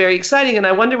retreats that's very exciting, and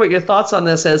I wonder what your thoughts on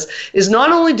this is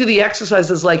not only do the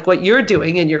exercises like what you're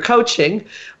doing and your coaching,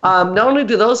 not only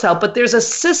do those help, but there's a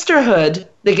sisterhood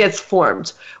that gets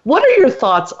formed. What are your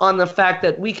thoughts on the fact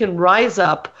that we can rise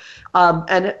up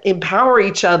and empower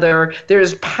each other?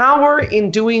 There's power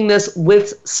in doing this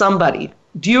with somebody.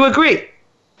 Do you agree?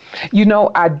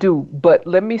 I do, but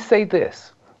let me say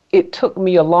this. It took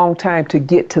me a long time to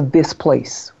get to this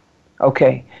place,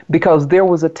 okay? Because there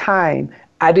was a time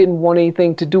I didn't want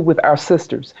anything to do with our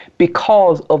sisters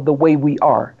because of the way we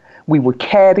are. We were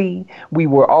catty. We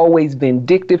were always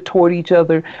vindictive toward each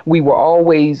other. We were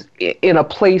always in a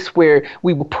place where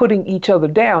we were putting each other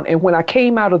down. And when I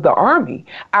came out of the Army,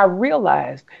 I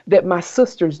realized that my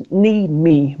sisters need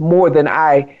me more than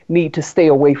I need to stay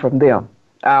away from them.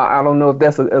 I don't know if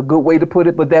that's a good way to put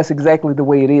it, but that's exactly the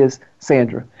way it is,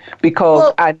 Sandra.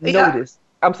 Because I noticed.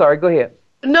 Yeah. I'm sorry. Go ahead.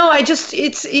 No,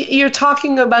 you're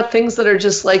talking about things that are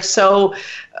just like so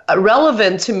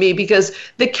relevant to me, because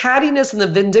the cattiness and the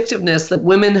vindictiveness that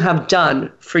women have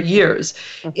done for years,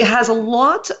 it has a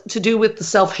lot to do with the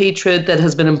self-hatred that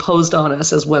has been imposed on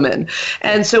us as women.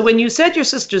 And so when you said your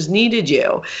sisters needed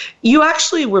you, you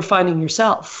actually were finding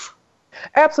yourself.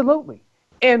 Absolutely.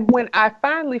 And when I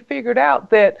finally figured out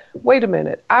that, wait a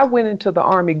minute, I went into the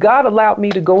Army. God allowed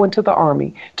me to go into the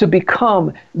Army to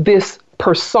become this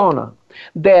persona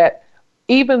that,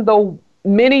 even though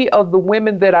many of the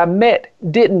women that I met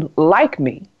didn't like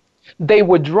me, they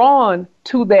were drawn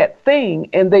to that thing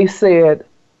and they said,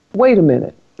 wait a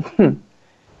minute,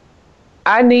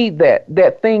 I need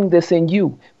that thing that's in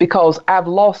you, because I've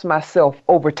lost myself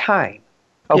over time.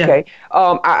 Okay.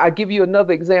 Yeah. I give you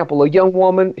another example. A young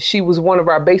woman, she was one of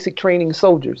our basic training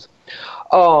soldiers.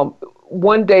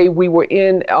 One day we were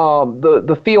in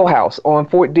the field house on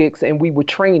Fort Dix, and we were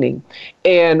training,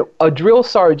 and a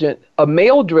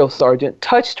male drill sergeant,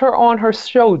 touched her on her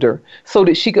shoulder so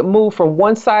that she could move from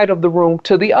one side of the room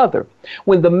to the other.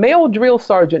 When the male drill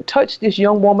sergeant touched this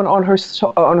young woman on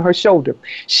her shoulder,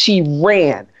 she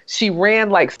ran. She ran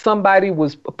like somebody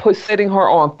was setting her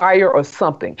on fire or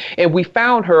something. And we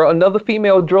found her, another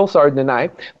female drill sergeant and I,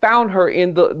 found her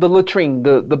in the latrine,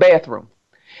 the bathroom.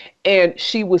 And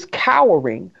she was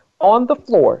cowering on the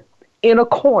floor in a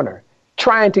corner,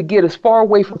 trying to get as far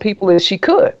away from people as she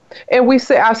could. And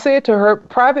I said to her,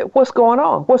 Private, what's going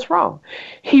on? What's wrong?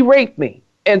 He raped me.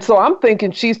 And so I'm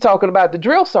thinking she's talking about the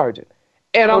drill sergeant.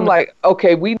 And I'm like,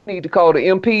 okay, we need to call the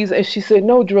MPs. And she said,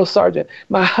 no, drill sergeant,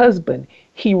 my husband,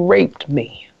 he raped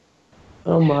me.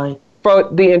 Oh, my. For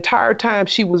the entire time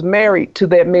she was married to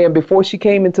that man before she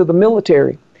came into the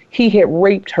military, he had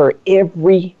raped her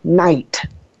every night.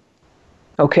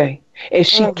 Okay. And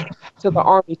she came to the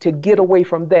Army to get away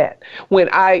from that. When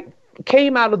I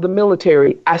came out of the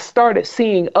military, I started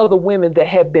seeing other women that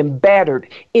had been battered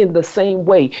in the same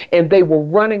way. And they were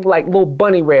running like little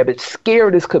bunny rabbits,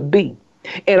 scared as could be.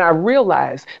 And I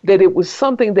realized that it was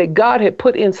something that God had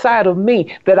put inside of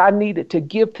me that I needed to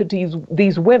give to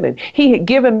these women. He had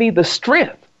given me the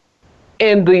strength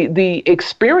and the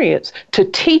experience to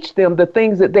teach them the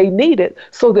things that they needed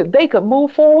so that they could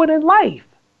move forward in life.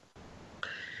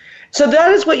 So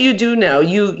that is what you do now.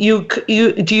 Do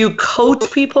you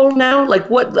coach people now? Like,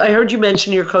 what I heard you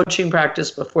mention your coaching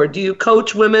practice before. Do you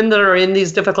coach women that are in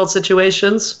these difficult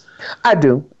situations? I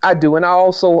do. And I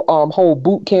also hold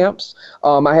boot camps.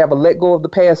 I have a Let Go of the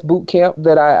Past boot camp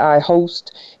that I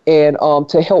host, and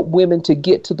to help women to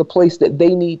get to the place that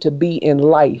they need to be in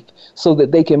life so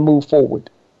that they can move forward.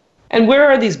 And where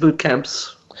are these boot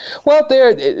camps? Well,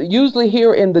 they're usually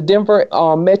here in the Denver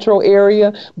metro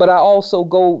area, but I also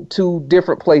go to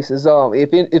different places.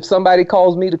 If somebody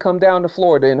calls me to come down to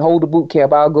Florida and hold a boot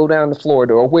camp, I'll go down to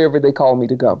Florida or wherever they call me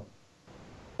to go.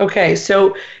 Okay,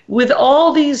 so with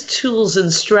all these tools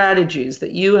and strategies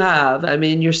that you have, I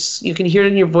mean, you can hear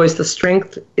it in your voice, the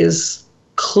strength is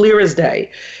clear as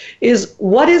day.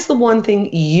 What is the one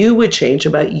thing you would change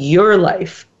about your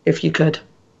life if you could?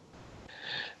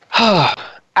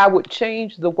 I would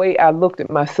change the way I looked at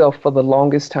myself for the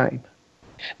longest time,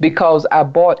 because I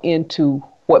bought into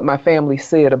what my family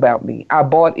said about me. I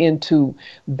bought into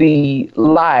the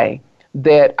lie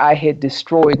that I had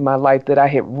destroyed my life, that I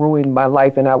had ruined my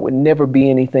life, and I would never be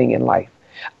anything in life.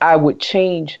 I would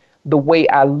change the way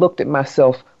I looked at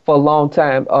myself for a long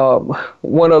time.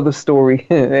 One other story,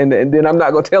 and then I'm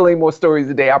not going to tell any more stories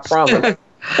today, I promise.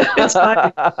 It's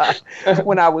fine.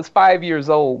 When I was 5 years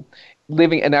old,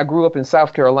 and I grew up in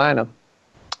South Carolina,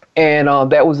 and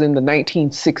that was in the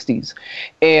 1960s.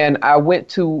 And I went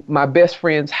to my best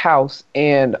friend's house,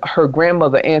 and her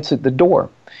grandmother answered the door.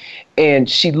 And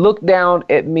she looked down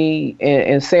at me,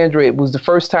 and Sandra, it was the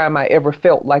first time I ever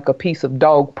felt like a piece of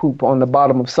dog poop on the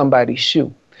bottom of somebody's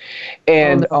shoe.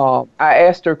 And I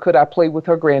asked her, could I play with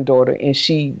her granddaughter? And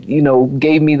she,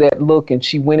 gave me that look, and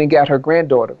she went and got her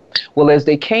granddaughter. Well, as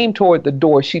they came toward the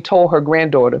door, she told her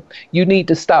granddaughter, you need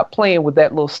to stop playing with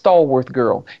that little Stallworth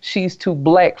girl. She's too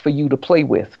black for you to play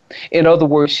with. In other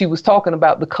words, she was talking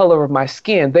about the color of my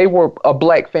skin. They were a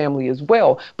black family as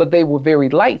well, but they were very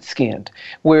light-skinned,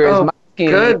 whereas my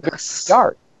skin was very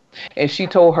dark. And she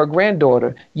told her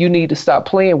granddaughter, you need to stop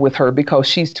playing with her because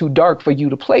she's too dark for you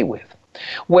to play with.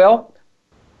 Well,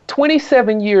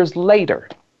 27 years later,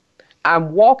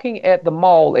 I'm walking at the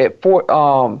mall at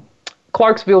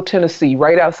Clarksville, Tennessee,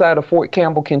 right outside of Fort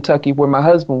Campbell, Kentucky, where my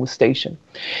husband was stationed.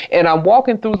 And I'm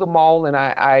walking through the mall, and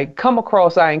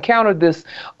I encountered this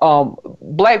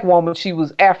black woman. She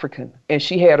was African, and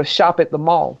she had a shop at the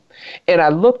mall. And I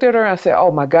looked at her, and I said,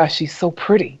 oh my gosh, she's so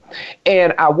pretty.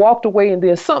 And I walked away, and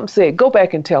then something said, go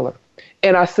back and tell her.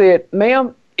 And I said,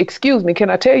 ma'am, excuse me, can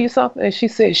I tell you something? And she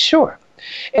said, sure.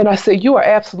 And I said, you are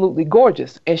absolutely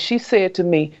gorgeous. And she said to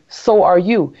me, so are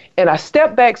you. And I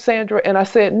stepped back, Sandra, and I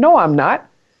said, no, I'm not.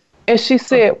 And she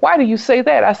said, why do you say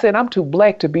that? I said, I'm too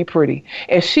black to be pretty.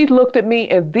 And she looked at me,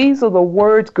 and these are the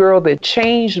words, girl, that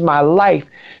changed my life.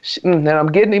 And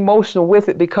I'm getting emotional with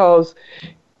it because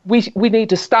we need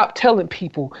to stop telling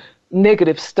people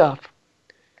negative stuff.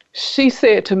 She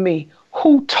said to me,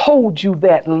 who told you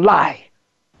that lie?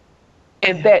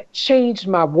 And that changed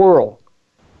my world.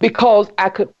 Because I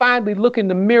could finally look in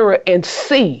the mirror and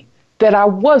see that I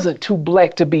wasn't too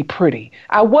black to be pretty.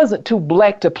 I wasn't too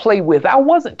black to play with. I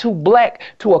wasn't too black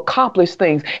to accomplish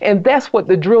things. And that's what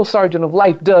the drill sergeant of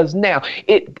life does now.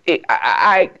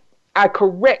 I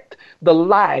correct the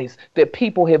lies that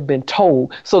people have been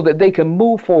told so that they can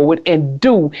move forward and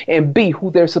do and be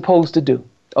who they're supposed to do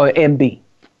and be.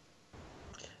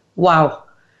 Wow.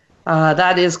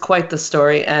 That is quite the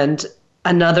story and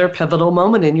another pivotal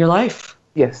moment in your life.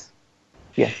 Yes.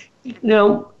 Yes.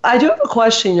 I do have a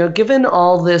question. Given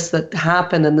all this that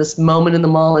happened in this moment in the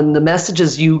mall and the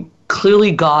messages you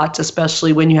clearly got,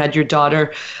 especially when you had your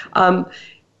daughter, a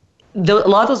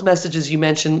lot of those messages you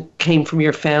mentioned came from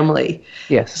your family.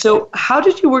 Yes. So how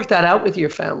did you work that out with your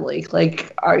family?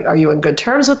 Like, are you on good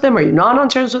terms with them? Are you not on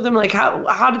terms with them? Like,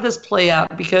 how did this play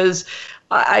out? Because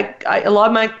a lot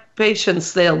of my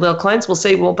patients, clients will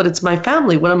say, well, but it's my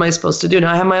family. What am I supposed to do?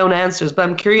 Now I have my own answers, but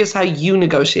I'm curious how you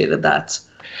negotiated that.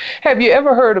 Have you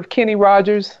ever heard of Kenny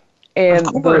Rogers? And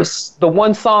the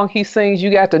one song he sings,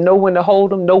 you got to know when to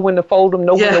hold them, know when to fold them,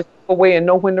 know when to walk away, and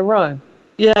know when to run.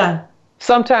 Yeah.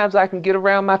 Sometimes I can get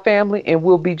around my family and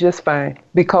we'll be just fine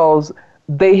because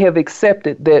they have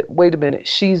accepted that, wait a minute,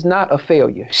 she's not a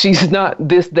failure. She's not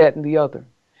this, that, and the other.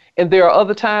 And there are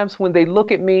other times when they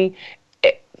look at me,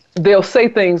 they'll say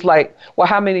things like, well,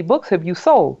 how many books have you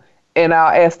sold? And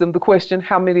I'll ask them the question,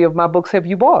 how many of my books have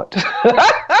you bought?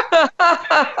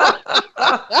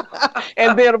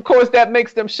 And then, of course, that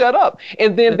makes them shut up.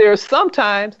 And then there's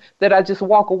sometimes that I just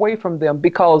walk away from them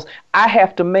because I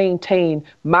have to maintain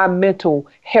my mental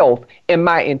health and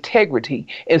my integrity.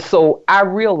 And so I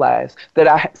realize that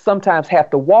I sometimes have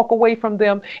to walk away from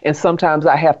them and sometimes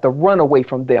I have to run away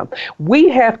from them. We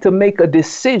have to make a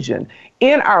decision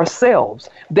in ourselves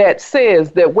that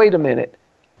says that, wait a minute,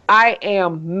 I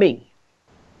am me.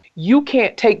 You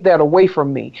can't take that away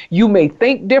from me. You may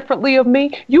think differently of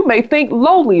me. You may think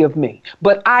lowly of me,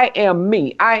 but I am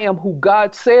me. I am who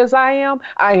God says I am.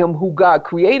 I am who God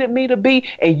created me to be,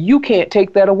 and you can't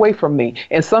take that away from me.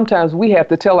 And sometimes we have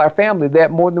to tell our family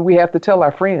that more than we have to tell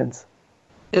our friends.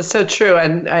 It's so true.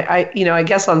 And I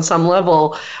guess on some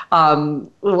level,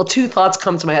 two thoughts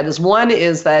come to my head. One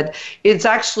is that it's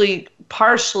actually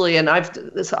partially, and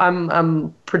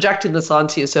I'm projecting this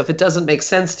onto you, so if it doesn't make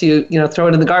sense to you, throw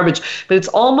it in the garbage. But it's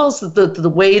almost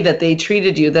the way that they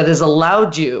treated you that has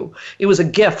allowed you. It was a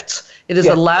gift. It has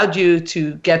allowed you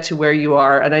to get to where you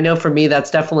are. And I know for me, that's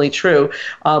definitely true.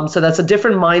 So that's a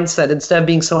different mindset. Instead of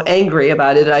being so angry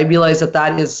about it, I realize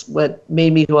that is what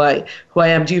made me who I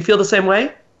am. Do you feel the same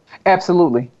way?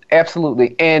 Absolutely.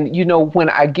 Absolutely. And, when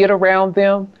I get around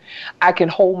them, I can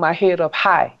hold my head up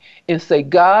high and say,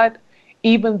 God,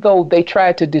 even though they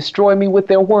tried to destroy me with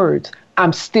their words,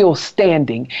 I'm still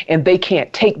standing and they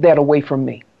can't take that away from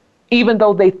me. Even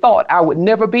though they thought I would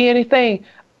never be anything,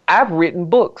 I've written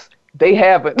books. They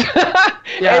haven't.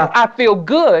 And I feel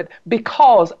good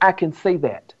because I can say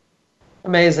that.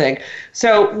 Amazing.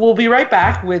 So we'll be right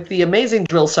back with the amazing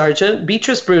drill sergeant,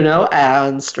 Beatrice Bruno,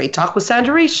 and Straight Talk with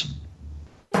Sandra Reich.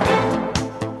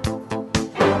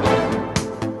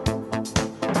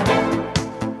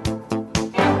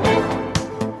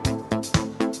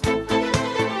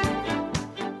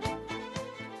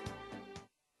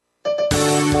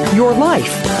 Your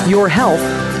life, your health,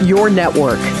 your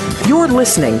network. You're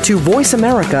listening to Voice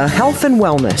America Health and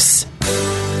Wellness.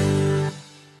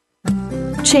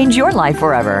 Change your life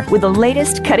forever with the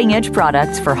latest cutting-edge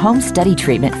products for home study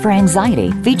treatment for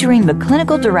anxiety, featuring the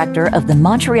clinical director of the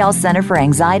Montreal Center for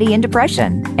Anxiety and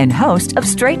Depression and host of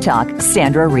Straight Talk,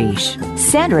 Sandra Reich.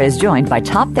 Sandra is joined by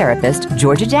top therapist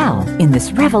Georgia Dow in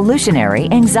this revolutionary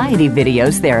anxiety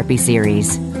videos therapy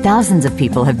series. Thousands of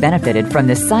people have benefited from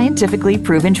this scientifically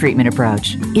proven treatment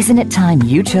approach. Isn't it time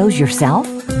you chose yourself?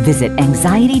 Visit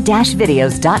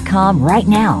anxiety-videos.com right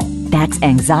now. That's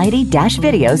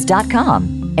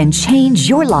anxiety-videos.com. and change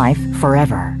your life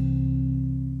forever.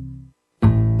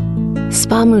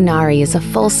 Spa Munari is a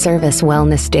full-service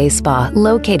wellness day spa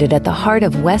located at the heart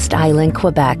of West Island,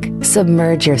 Quebec.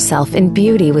 Submerge yourself in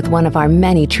beauty with one of our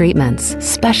many treatments,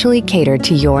 specially catered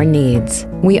to your needs.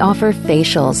 We offer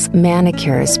facials,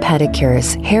 manicures,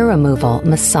 pedicures, hair removal,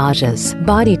 massages,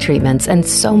 body treatments, and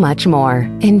so much more.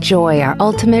 Enjoy our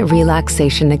ultimate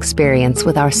relaxation experience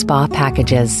with our spa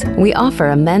packages. We offer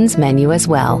a men's menu as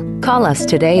well. Call us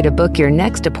today to book your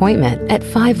next appointment at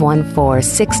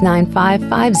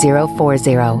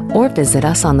 514-695-5040 or visit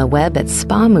us on the web at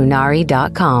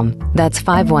spamunari.com. That's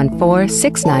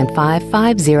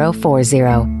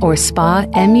 514-695-5040 or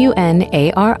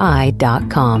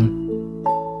spamunari.com.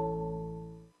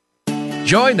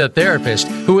 Join the therapist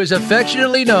who is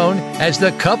affectionately known as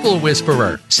the Couple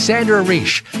Whisperer, Sandra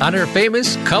Reich, on her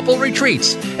famous couple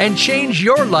retreats and change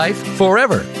your life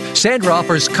forever. Sandra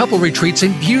offers couple retreats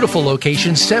in beautiful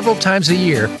locations several times a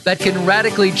year that can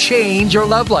radically change your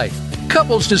love life.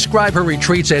 Couples describe her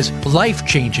retreats as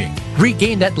life-changing.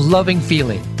 Regain that loving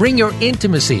feeling, bring your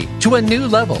intimacy to a new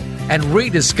level, and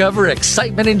rediscover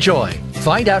excitement and joy.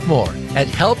 Find out more at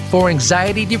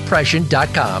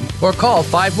helpforanxietydepression.com or call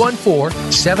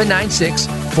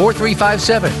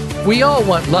 514-796-4357. We all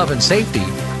want love and safety.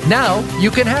 Now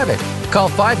you can have it. Call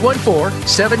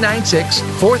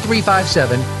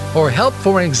 514-796-4357 or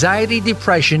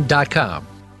helpforanxietydepression.com.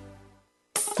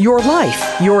 Your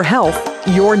life, your health,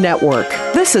 your network.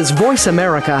 This is Voice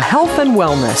America Health and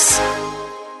Wellness.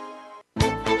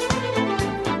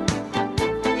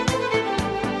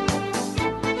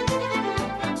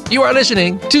 You are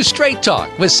listening to Straight Talk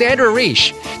with Sandra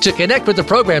Reich. To connect with the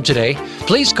program today,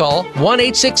 please call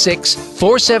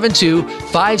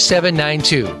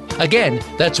 1-866-472-5792. Again,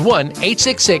 that's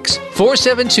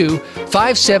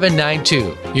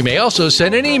 1-866-472-5792. You may also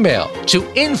send an email to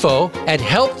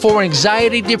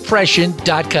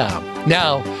info@helpforanxietydepression.com.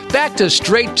 Now, back to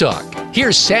Straight Talk.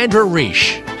 Here's Sandra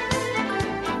Reich.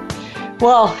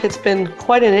 Well, it's been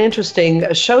quite an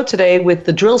interesting show today with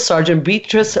the drill sergeant,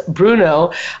 Beatrice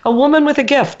Bruno, a woman with a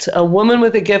gift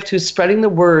who's spreading the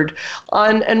word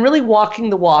on and really walking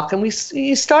the walk. And we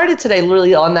started today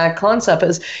really on that concept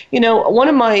as, one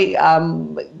of my,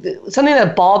 something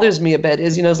that bothers me a bit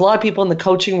is, there's a lot of people in the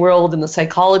coaching world, in the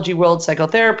psychology world,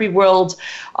 psychotherapy world,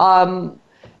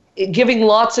 giving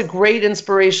lots of great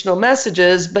inspirational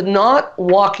messages, but not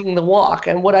walking the walk.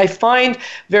 And what I find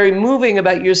very moving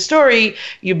about your story,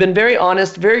 you've been very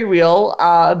honest, very real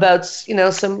about,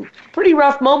 some pretty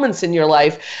rough moments in your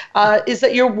life, is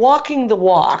that you're walking the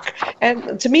walk.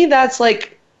 And to me, that's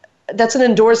an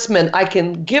endorsement I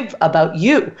can give about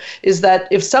you, is that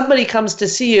if somebody comes to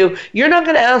see you, you're not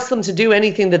going to ask them to do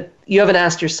anything that you haven't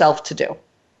asked yourself to do.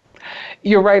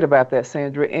 You're right about that,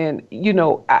 Sandra. And,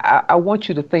 I want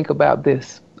you to think about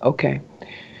this, okay?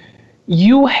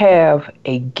 You have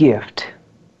a gift.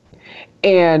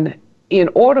 And in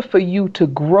order for you to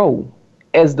grow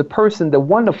as the person, the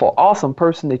wonderful, awesome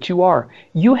person that you are,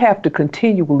 you have to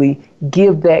continually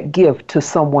give that gift to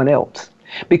someone else.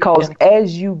 Because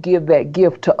as you give that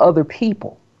gift to other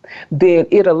people, then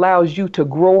it allows you to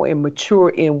grow and mature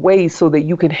in ways so that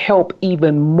you can help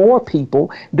even more people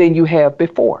than you have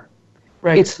before.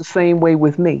 Right. It's the same way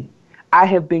with me. I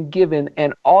have been given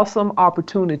an awesome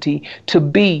opportunity to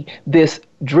be this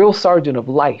drill sergeant of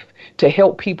life, to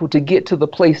help people to get to the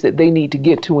place that they need to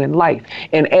get to in life.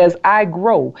 And as I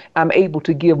grow, I'm able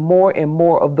to give more and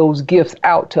more of those gifts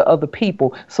out to other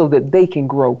people so that they can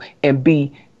grow and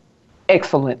be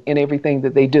excellent in everything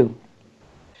that they do.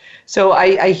 So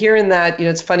I hear in that,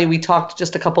 it's funny, we talked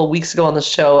just a couple of weeks ago on the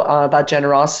show about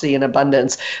generosity and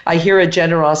abundance. I hear a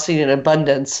generosity and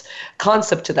abundance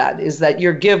concept to that, is that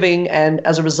you're giving, and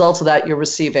as a result of that, you're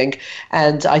receiving.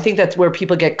 And I think that's where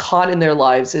people get caught in their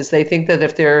lives, is they think that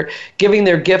if they're giving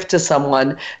their gift to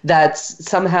someone, that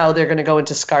somehow they're going to go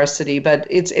into scarcity. But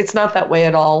it's not that way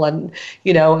at all. And,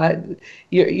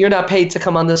 you're not paid to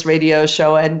come on this radio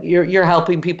show, and you're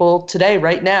helping people today,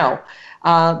 right now.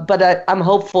 But I'm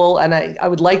hopeful, and I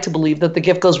would like to believe that the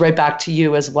gift goes right back to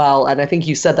you as well. And I think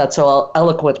you said that so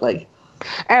eloquently.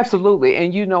 Absolutely.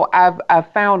 And,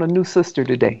 I've found a new sister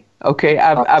today. Okay,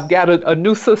 I've got a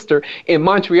new sister in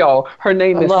Montreal. Her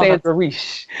name is Sandra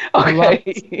Reich.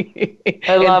 Okay,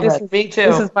 I love it. Me too.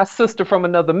 This is my sister from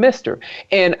another mister,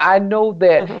 and I know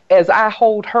that as I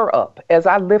hold her up, as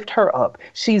I lift her up,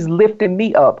 she's lifting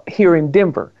me up here in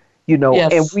Denver.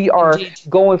 Yes, and we are indeed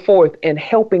going forth and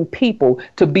helping people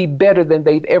to be better than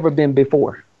they've ever been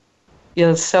before. Yeah,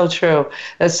 that's so true.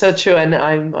 That's so true, and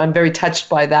I'm very touched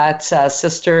by that,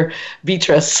 Sister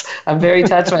Beatrice. I'm very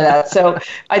touched by that. So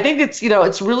I think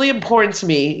it's really important to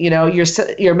me.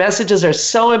 Your messages are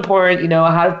so important.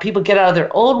 How people get out of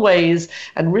their own ways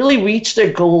and really reach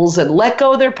their goals and let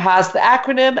go of their past, the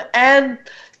acronym and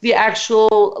the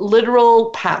actual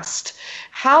literal past.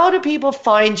 How do people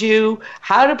find you?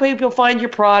 How do people find your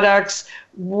products?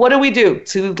 What do we do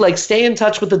to stay in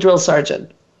touch with the drill sergeant?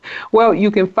 Well,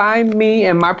 you can find me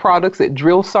and my products at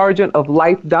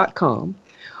drillsergeantoflife.com.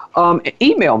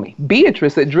 Email me,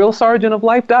 Beatrice at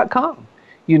drillsergeantoflife.com.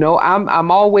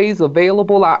 I'm always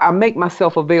available. I make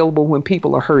myself available when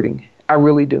people are hurting. I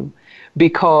really do.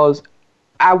 Because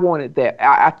I wanted that.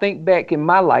 I think back in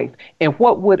my life and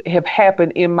what would have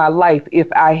happened in my life if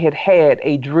I had had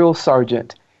a drill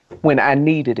sergeant when I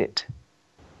needed it.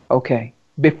 Okay.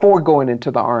 Before going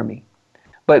into the Army.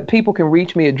 But people can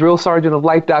reach me at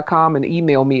drillsergeantoflife.com and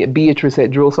email me at Beatrice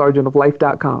at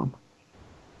drillsergeantoflife.com.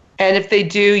 And if they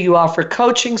do, you offer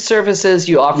coaching services,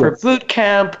 you offer boot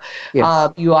camp, you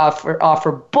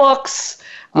offer books.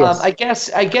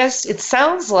 Yes. I guess it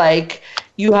sounds like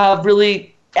you have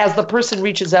really, as the person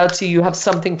reaches out to you, you have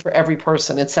something for every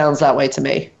person. It sounds that way to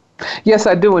me. Yes,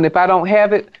 I do. And if I don't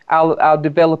have it, I'll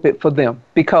develop it for them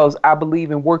because I believe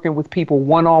in working with people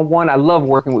one-on-one. I love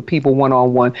working with people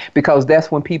one-on-one because that's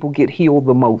when people get healed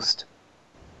the most.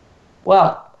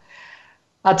 Well,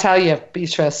 I'll tell you,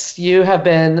 Beatrice, you have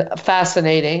been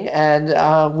fascinating, and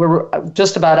we're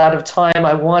just about out of time.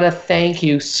 I want to thank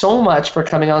you so much for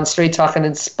coming on Straight Talk and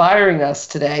inspiring us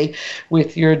today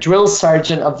with your drill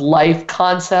sergeant of life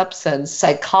concepts and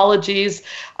psychologies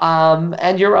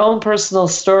and your own personal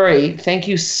story. Thank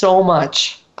you so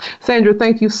much. Sandra,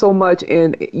 thank you so much.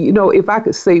 And, if I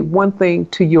could say one thing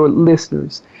to your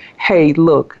listeners, hey,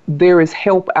 look, there is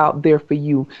help out there for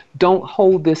you. Don't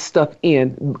hold this stuff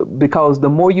in because the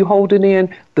more you hold it in,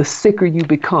 the sicker you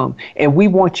become. And we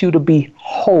want you to be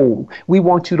whole. We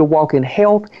want you to walk in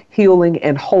health, healing,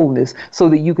 and wholeness so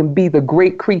that you can be the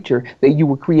great creature that you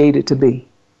were created to be.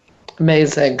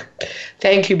 Amazing.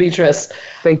 Thank you, Beatrice.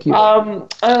 Thank you.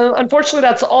 Unfortunately,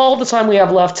 that's all the time we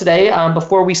have left today.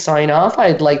 Before we sign off,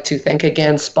 I'd like to thank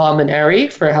again Spa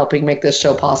Minari for helping make this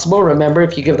show possible. Remember,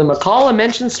 if you give them a call and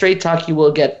mention Straight Talk, you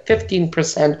will get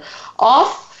 15%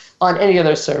 off on any of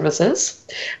their services.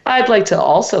 I'd like to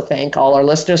also thank all our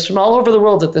listeners from all over the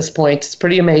world at this point. It's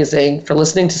pretty amazing for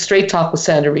listening to Straight Talk with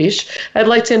Sandra Reich. I'd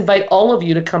like to invite all of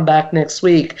you to come back next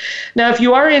week. Now, if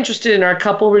you are interested in our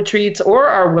couple retreats or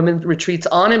our women's retreats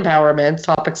on empowerment,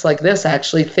 topics like this,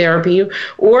 actually, therapy,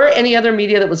 or any other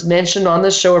media that was mentioned on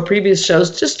this show or previous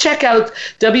shows, just check out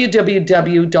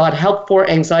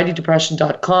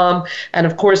www.helpforanxietydepression.com. And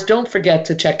of course, don't forget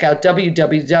to check out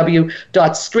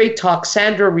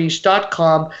www.straighttalksandrareich.com/radio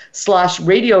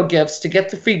gifts to get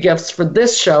the free gifts for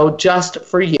this show just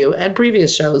for you and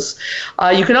previous shows.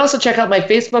 You can also check out my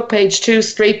Facebook page too,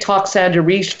 Straight Talk Sandra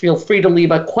Reich. Feel free to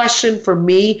leave a question for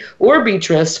me or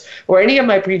Beatrice or any of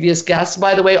my previous guests.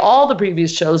 By the way, all the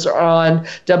previous shows are on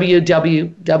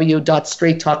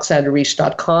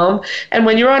www.straighttalksandrareich.com. And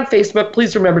when you're on Facebook,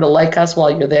 please remember to like us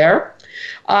while you're there.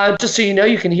 Just so you know,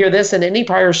 you can hear this and any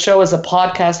prior show as a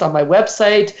podcast on my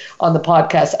website, on the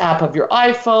podcast app of your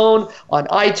iPhone, on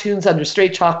iTunes under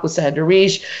Straight Talk with Sandra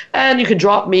Reich. And you can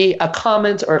drop me a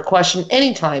comment or a question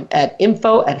anytime at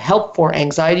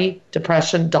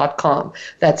info@helpforanxietydepression.com.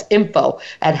 That's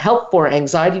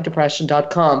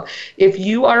info@helpforanxietydepression.com. If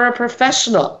you are a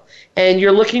professional and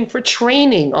you're looking for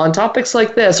training on topics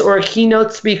like this or a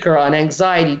keynote speaker on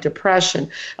anxiety, depression,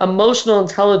 emotional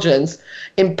intelligence,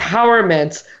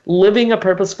 empowerment, living a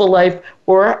purposeful life,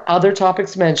 or other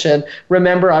topics mentioned,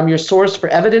 remember I'm your source for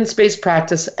evidence-based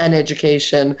practice and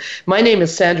education. My name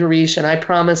is Sandra Reich, and I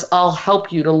promise I'll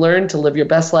help you to learn to live your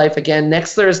best life again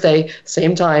next Thursday,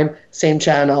 same time, same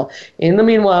channel. In the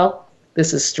meanwhile,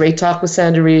 this is Straight Talk with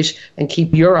Sandra Reich, and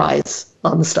keep your eyes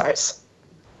on the stars.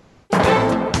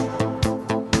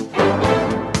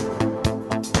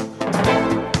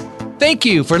 Thank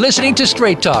you for listening to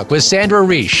Straight Talk with Sandra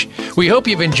Reich. We hope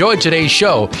you've enjoyed today's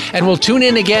show, and we'll tune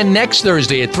in again next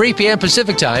Thursday at 3 p.m.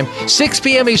 Pacific Time, 6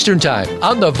 p.m. Eastern Time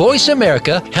on the Voice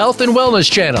America Health and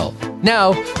Wellness Channel.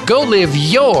 Now, go live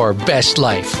your best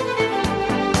life.